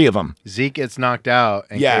up 3 of them. Zeke gets knocked out,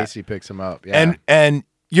 and Casey picks him up. Yeah. And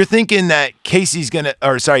you're thinking that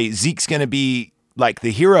Zeke's gonna be like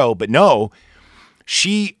the hero, but no,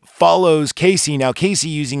 she follows Casey. Now Casey,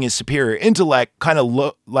 using his superior intellect, kind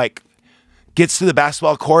of like gets to the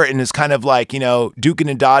basketball court and is kind of like, you know, duking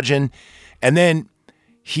and dodging, and then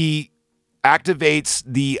he activates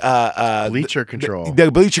the bleacher control,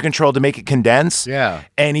 the bleacher control to make it condense. Yeah,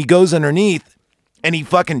 and he goes underneath and he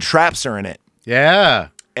fucking traps her in it. Yeah,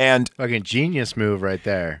 and fucking genius move right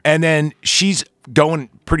there. And then she's going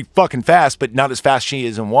pretty fucking fast, but not as fast as she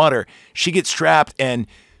is in water. She gets trapped and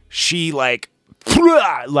she like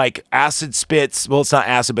acid spits. Well, it's not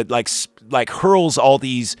acid, but like hurls all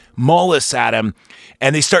these mollusks at him,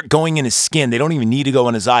 and they start going in his skin. They don't even need to go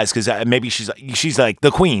in his eyes because maybe she's like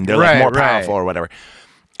the queen. They're like more powerful or whatever.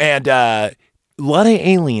 And a lot of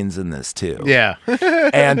aliens in this too. Yeah.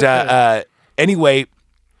 And anyway,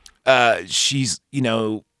 she's, you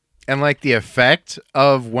know. And like the effect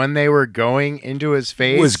of when they were going into his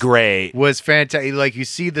face was great. Was fantastic. Like you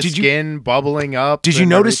see the skin bubbling up. Did you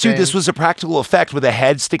notice too? This was a practical effect with a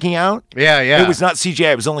head sticking out. Yeah. It was not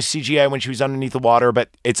CGI. It was only CGI when she was underneath the water, but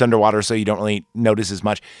it's underwater, so you don't really notice as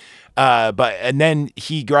much. And then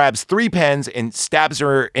he grabs 3 pens and stabs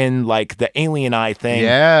her in like the alien eye thing.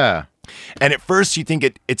 Yeah. And at first you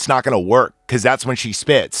think it's not going to work because that's when she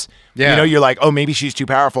spits. Yeah. You know, you're like, oh, maybe she's too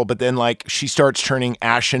powerful. But then like she starts turning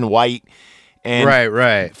ashen white. And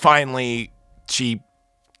right. Finally, she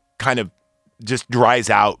kind of just dries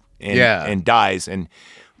out and dies. And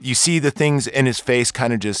you see the things in his face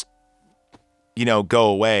kind of just, you know, go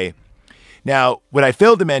away. Now, what I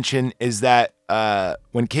failed to mention is that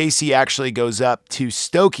when Casey actually goes up to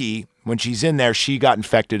Stokey, when she's in there, she got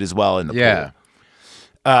infected as well in the pool.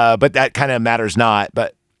 But that kind of matters not.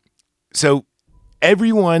 But so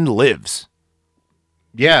everyone lives.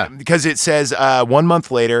 Yeah. Because it says 1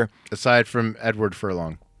 month later. Aside from Edward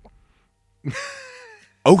Furlong.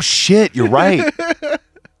 Oh, shit. You're right.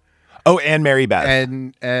 Oh, and Mary Beth.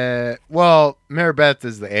 And, well, Mary Beth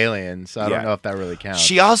is the alien, so I don't Yeah. know if that really counts.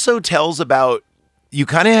 She also tells about, you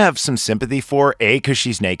kind of have some sympathy for, A, because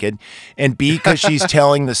she's naked, and B, because she's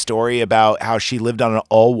telling the story about how she lived on an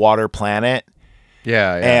all-water planet.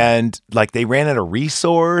 Yeah. And like they ran out of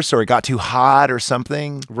resource or it got too hot or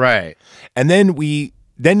something. Right. And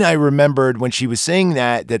then I remembered when she was saying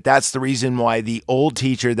that's the reason why the old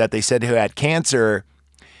teacher that they said who had cancer,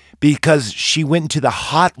 because she went into the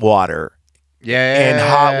hot water. Yeah. And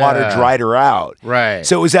hot water dried her out. Right.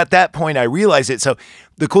 So it was at that point I realized it. So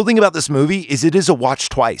the cool thing about this movie is it is a watch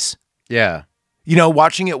twice. Yeah. You know,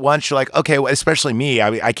 watching it once, you're like, okay, well, especially me,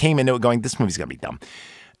 I came into it going, this movie's going to be dumb.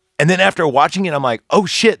 And then after watching it, I'm like, oh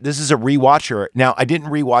shit, this is a rewatcher. Now, I didn't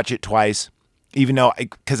rewatch it twice, even though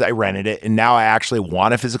because I rented it, and now I actually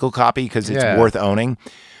want a physical copy because it's worth owning.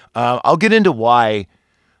 I'll get into why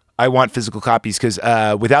I want physical copies because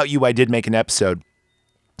Without You, I did make an episode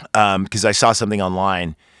because I saw something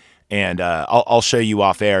online, and I'll show you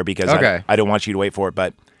off air because I don't want you to wait for it.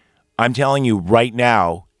 But I'm telling you right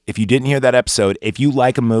now, if you didn't hear that episode, if you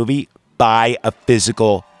like a movie, buy a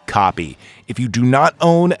physical copy. If you do not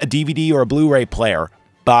own a DVD or a Blu-ray player,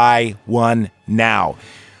 buy one now.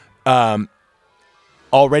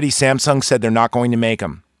 Already Samsung said they're not going to make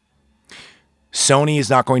them. Sony is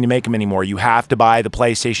not going to make them anymore. You have to buy the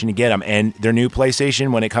PlayStation to get them. And their new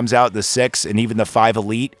PlayStation, when it comes out, the 6 and even the 5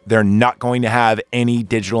 Elite, they're not going to have any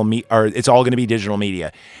digital or it's all going to be digital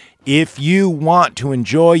media. If you want to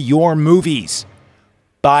enjoy your movies,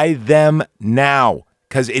 buy them now.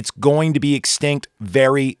 Because it's going to be extinct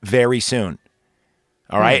very, very soon.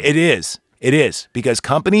 All right? It is. It is. Because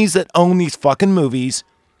companies that own these fucking movies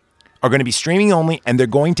are going to be streaming only, and they're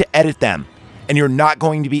going to edit them. And you're not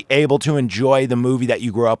going to be able to enjoy the movie that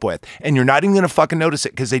you grew up with. And you're not even going to fucking notice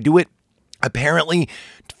it because they do it apparently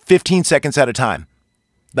 15 seconds at a time.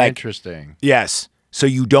 Like, interesting. Yes. So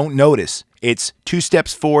you don't notice. It's 2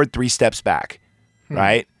 steps forward, 3 steps back.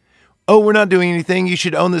 Right? Oh, we're not doing anything. You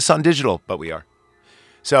should own this on digital. But we are.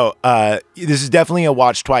 So this is definitely a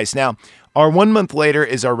watch twice. Now, our 1 month later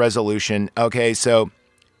is our resolution. Okay, so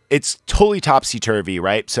it's totally topsy-turvy,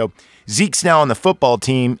 right? So Zeke's now on the football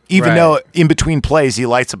team, even though in between plays he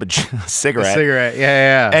lights up a cigarette. A cigarette,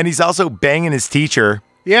 yeah. And he's also banging his teacher.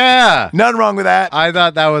 Yeah. Nothing wrong with that. I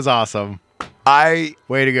thought that was awesome. Way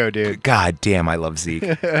to go, dude. God damn, I love Zeke.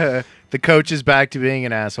 The coach is back to being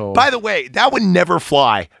an asshole. By the way, that would never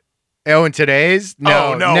fly. Oh, in today's?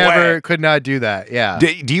 No, never way. Could not do that. Yeah.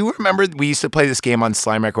 Do you remember we used to play this game on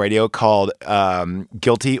Slime Wreck Radio called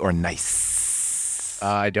Guilty or Nice?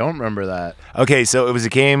 I don't remember that. Okay, so it was a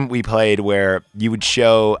game we played where you would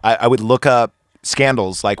show, I would look up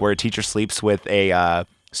scandals, like where a teacher sleeps with a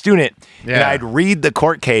student, and I'd read the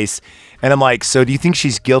court case, and I'm like, so do you think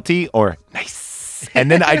she's guilty or nice? And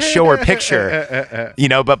then I'd show her picture,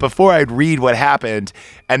 but before I'd read what happened,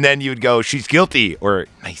 and then you'd go, she's guilty or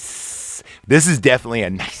nice. This is definitely a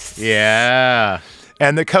nice. Yeah.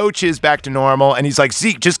 And the coach is back to normal, and he's like,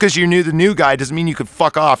 Zeke, just because you're the new guy doesn't mean you could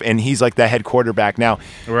fuck off. And he's like the head quarterback now.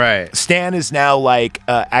 Right. Stan is now like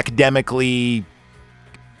academically,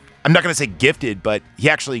 I'm not going to say gifted, but he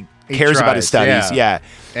actually cares about his studies. Yeah.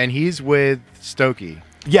 And he's with Stokey.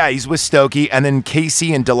 Yeah, he's with Stokey, and then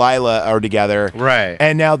Casey and Delilah are together. Right.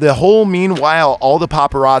 And now meanwhile, all the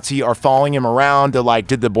paparazzi are following him around. They're like,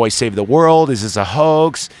 did the boy save the world? Is this a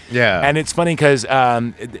hoax? Yeah. And it's funny because,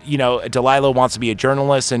 Delilah wants to be a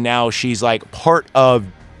journalist, and now she's like part of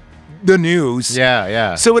the news.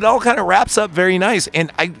 Yeah. So it all kind of wraps up very nice.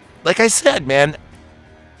 And like I said, man,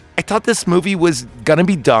 I thought this movie was going to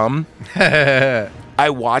be dumb. I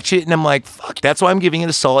watch it and I'm like, fuck, that's why I'm giving it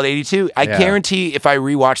a solid 82. I guarantee if I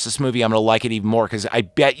rewatch this movie, I'm going to like it even more because I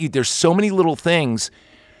bet you there's so many little things.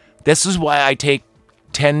 This is why I take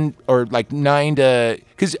 10 or like 9 to,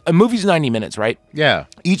 because a movie's 90 minutes, right? Yeah.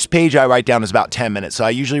 Each page I write down is about 10 minutes. So I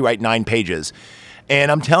usually write 9 pages.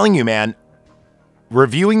 And I'm telling you, man,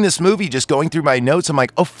 reviewing this movie, just going through my notes, I'm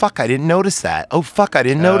like, oh, fuck, I didn't notice that. Oh, fuck, I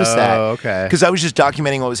didn't notice that. Oh, okay. Because I was just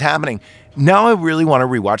documenting what was happening. Now I really want to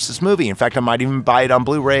rewatch this movie. In fact, I might even buy it on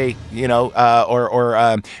Blu-ray,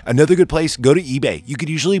 or another good place, go to eBay. You could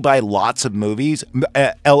usually buy lots of movies,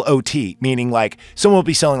 LOT, meaning like someone will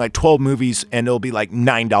be selling like 12 movies and it'll be like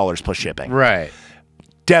 $9 plus shipping. Right.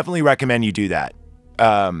 Definitely recommend you do that.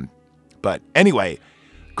 But anyway,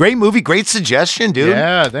 Great movie. Great suggestion, dude.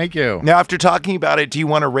 Yeah, thank you. Now, after talking about it, do you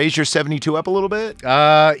want to raise your 72 up a little bit?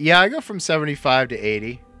 Yeah, I go from 75 to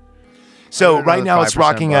 80. So another right now it's 5%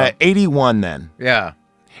 rocking bump. 81 then. Yeah.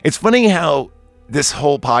 It's funny how this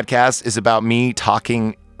whole podcast is about me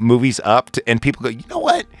talking movies up and people go, you know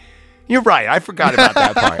what? You're right. I forgot about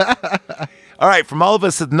that part. All right. From all of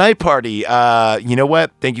us at the Night Party, you know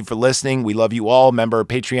what? Thank you for listening. We love you all. Member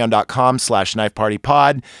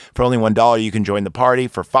patreon.com/knifepartypod. For only $1, you can join the party.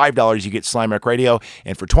 For $5, you get Slime Wreck Radio.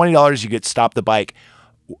 And for $20, you get Stop the Bike.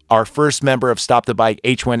 Our first member of Stop the Bike,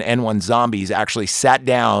 H1N1 Zombies, actually sat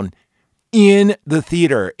down in the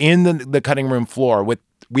theater, in the cutting room floor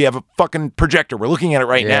we have a fucking projector. We're looking at it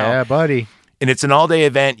right now. Yeah, buddy. And it's an all-day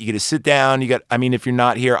event. You get to sit down. If you're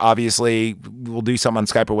not here, obviously, we'll do something on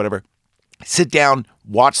Skype or whatever. Sit down,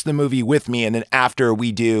 watch the movie with me, and then after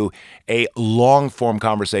we do a long-form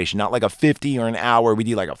conversation, not like a 50 or an hour. We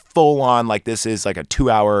do like a full-on, like this is like a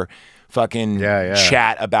 2-hour fucking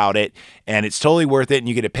chat about it. And it's totally worth it, and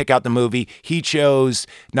you get to pick out the movie. He chose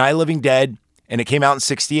Night of the Living Dead, and it came out in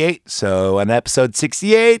 68. So on episode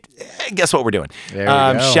 68, guess what we're doing? There we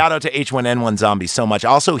go. Shout out to H1N1 Zombies so much.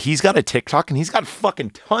 Also, he's got a TikTok and he's got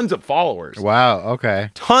fucking tons of followers. Wow. Okay.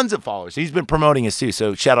 Tons of followers. He's been promoting us too.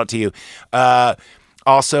 So shout out to you.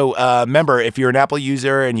 Also, remember, if you're an Apple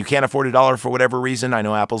user and you can't afford $1 for whatever reason, I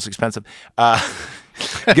know Apple's expensive.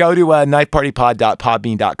 Go to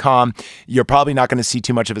knifepartypod.podbean.com. You're probably not going to see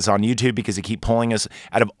too much of us on YouTube because they keep pulling us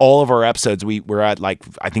out of all of our episodes. We're at I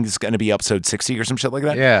think it's going to be episode 60 or some shit like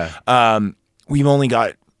that. Yeah. We've only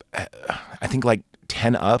got, I think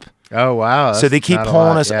 10 up. Oh, wow. So they keep not a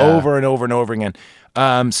pulling lot, us yeah. over and over and over again.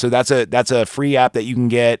 So that's a free app that you can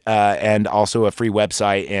get, and also a free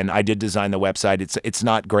website. And I did design the website. It's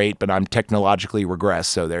not great, but I'm technologically regressed.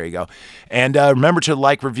 So there you go. And remember to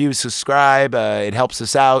like, review, subscribe. It helps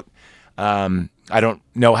us out. I don't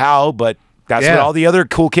know how, but that's what all the other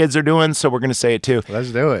cool kids are doing. So we're going to say it too.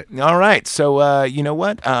 Let's do it. All right. So you know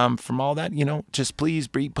what? From all that, just please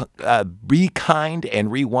be kind and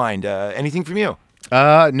rewind. Anything from you?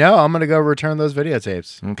 No, I'm going to go return those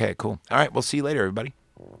videotapes. Okay, cool. All right. We'll see you later, everybody.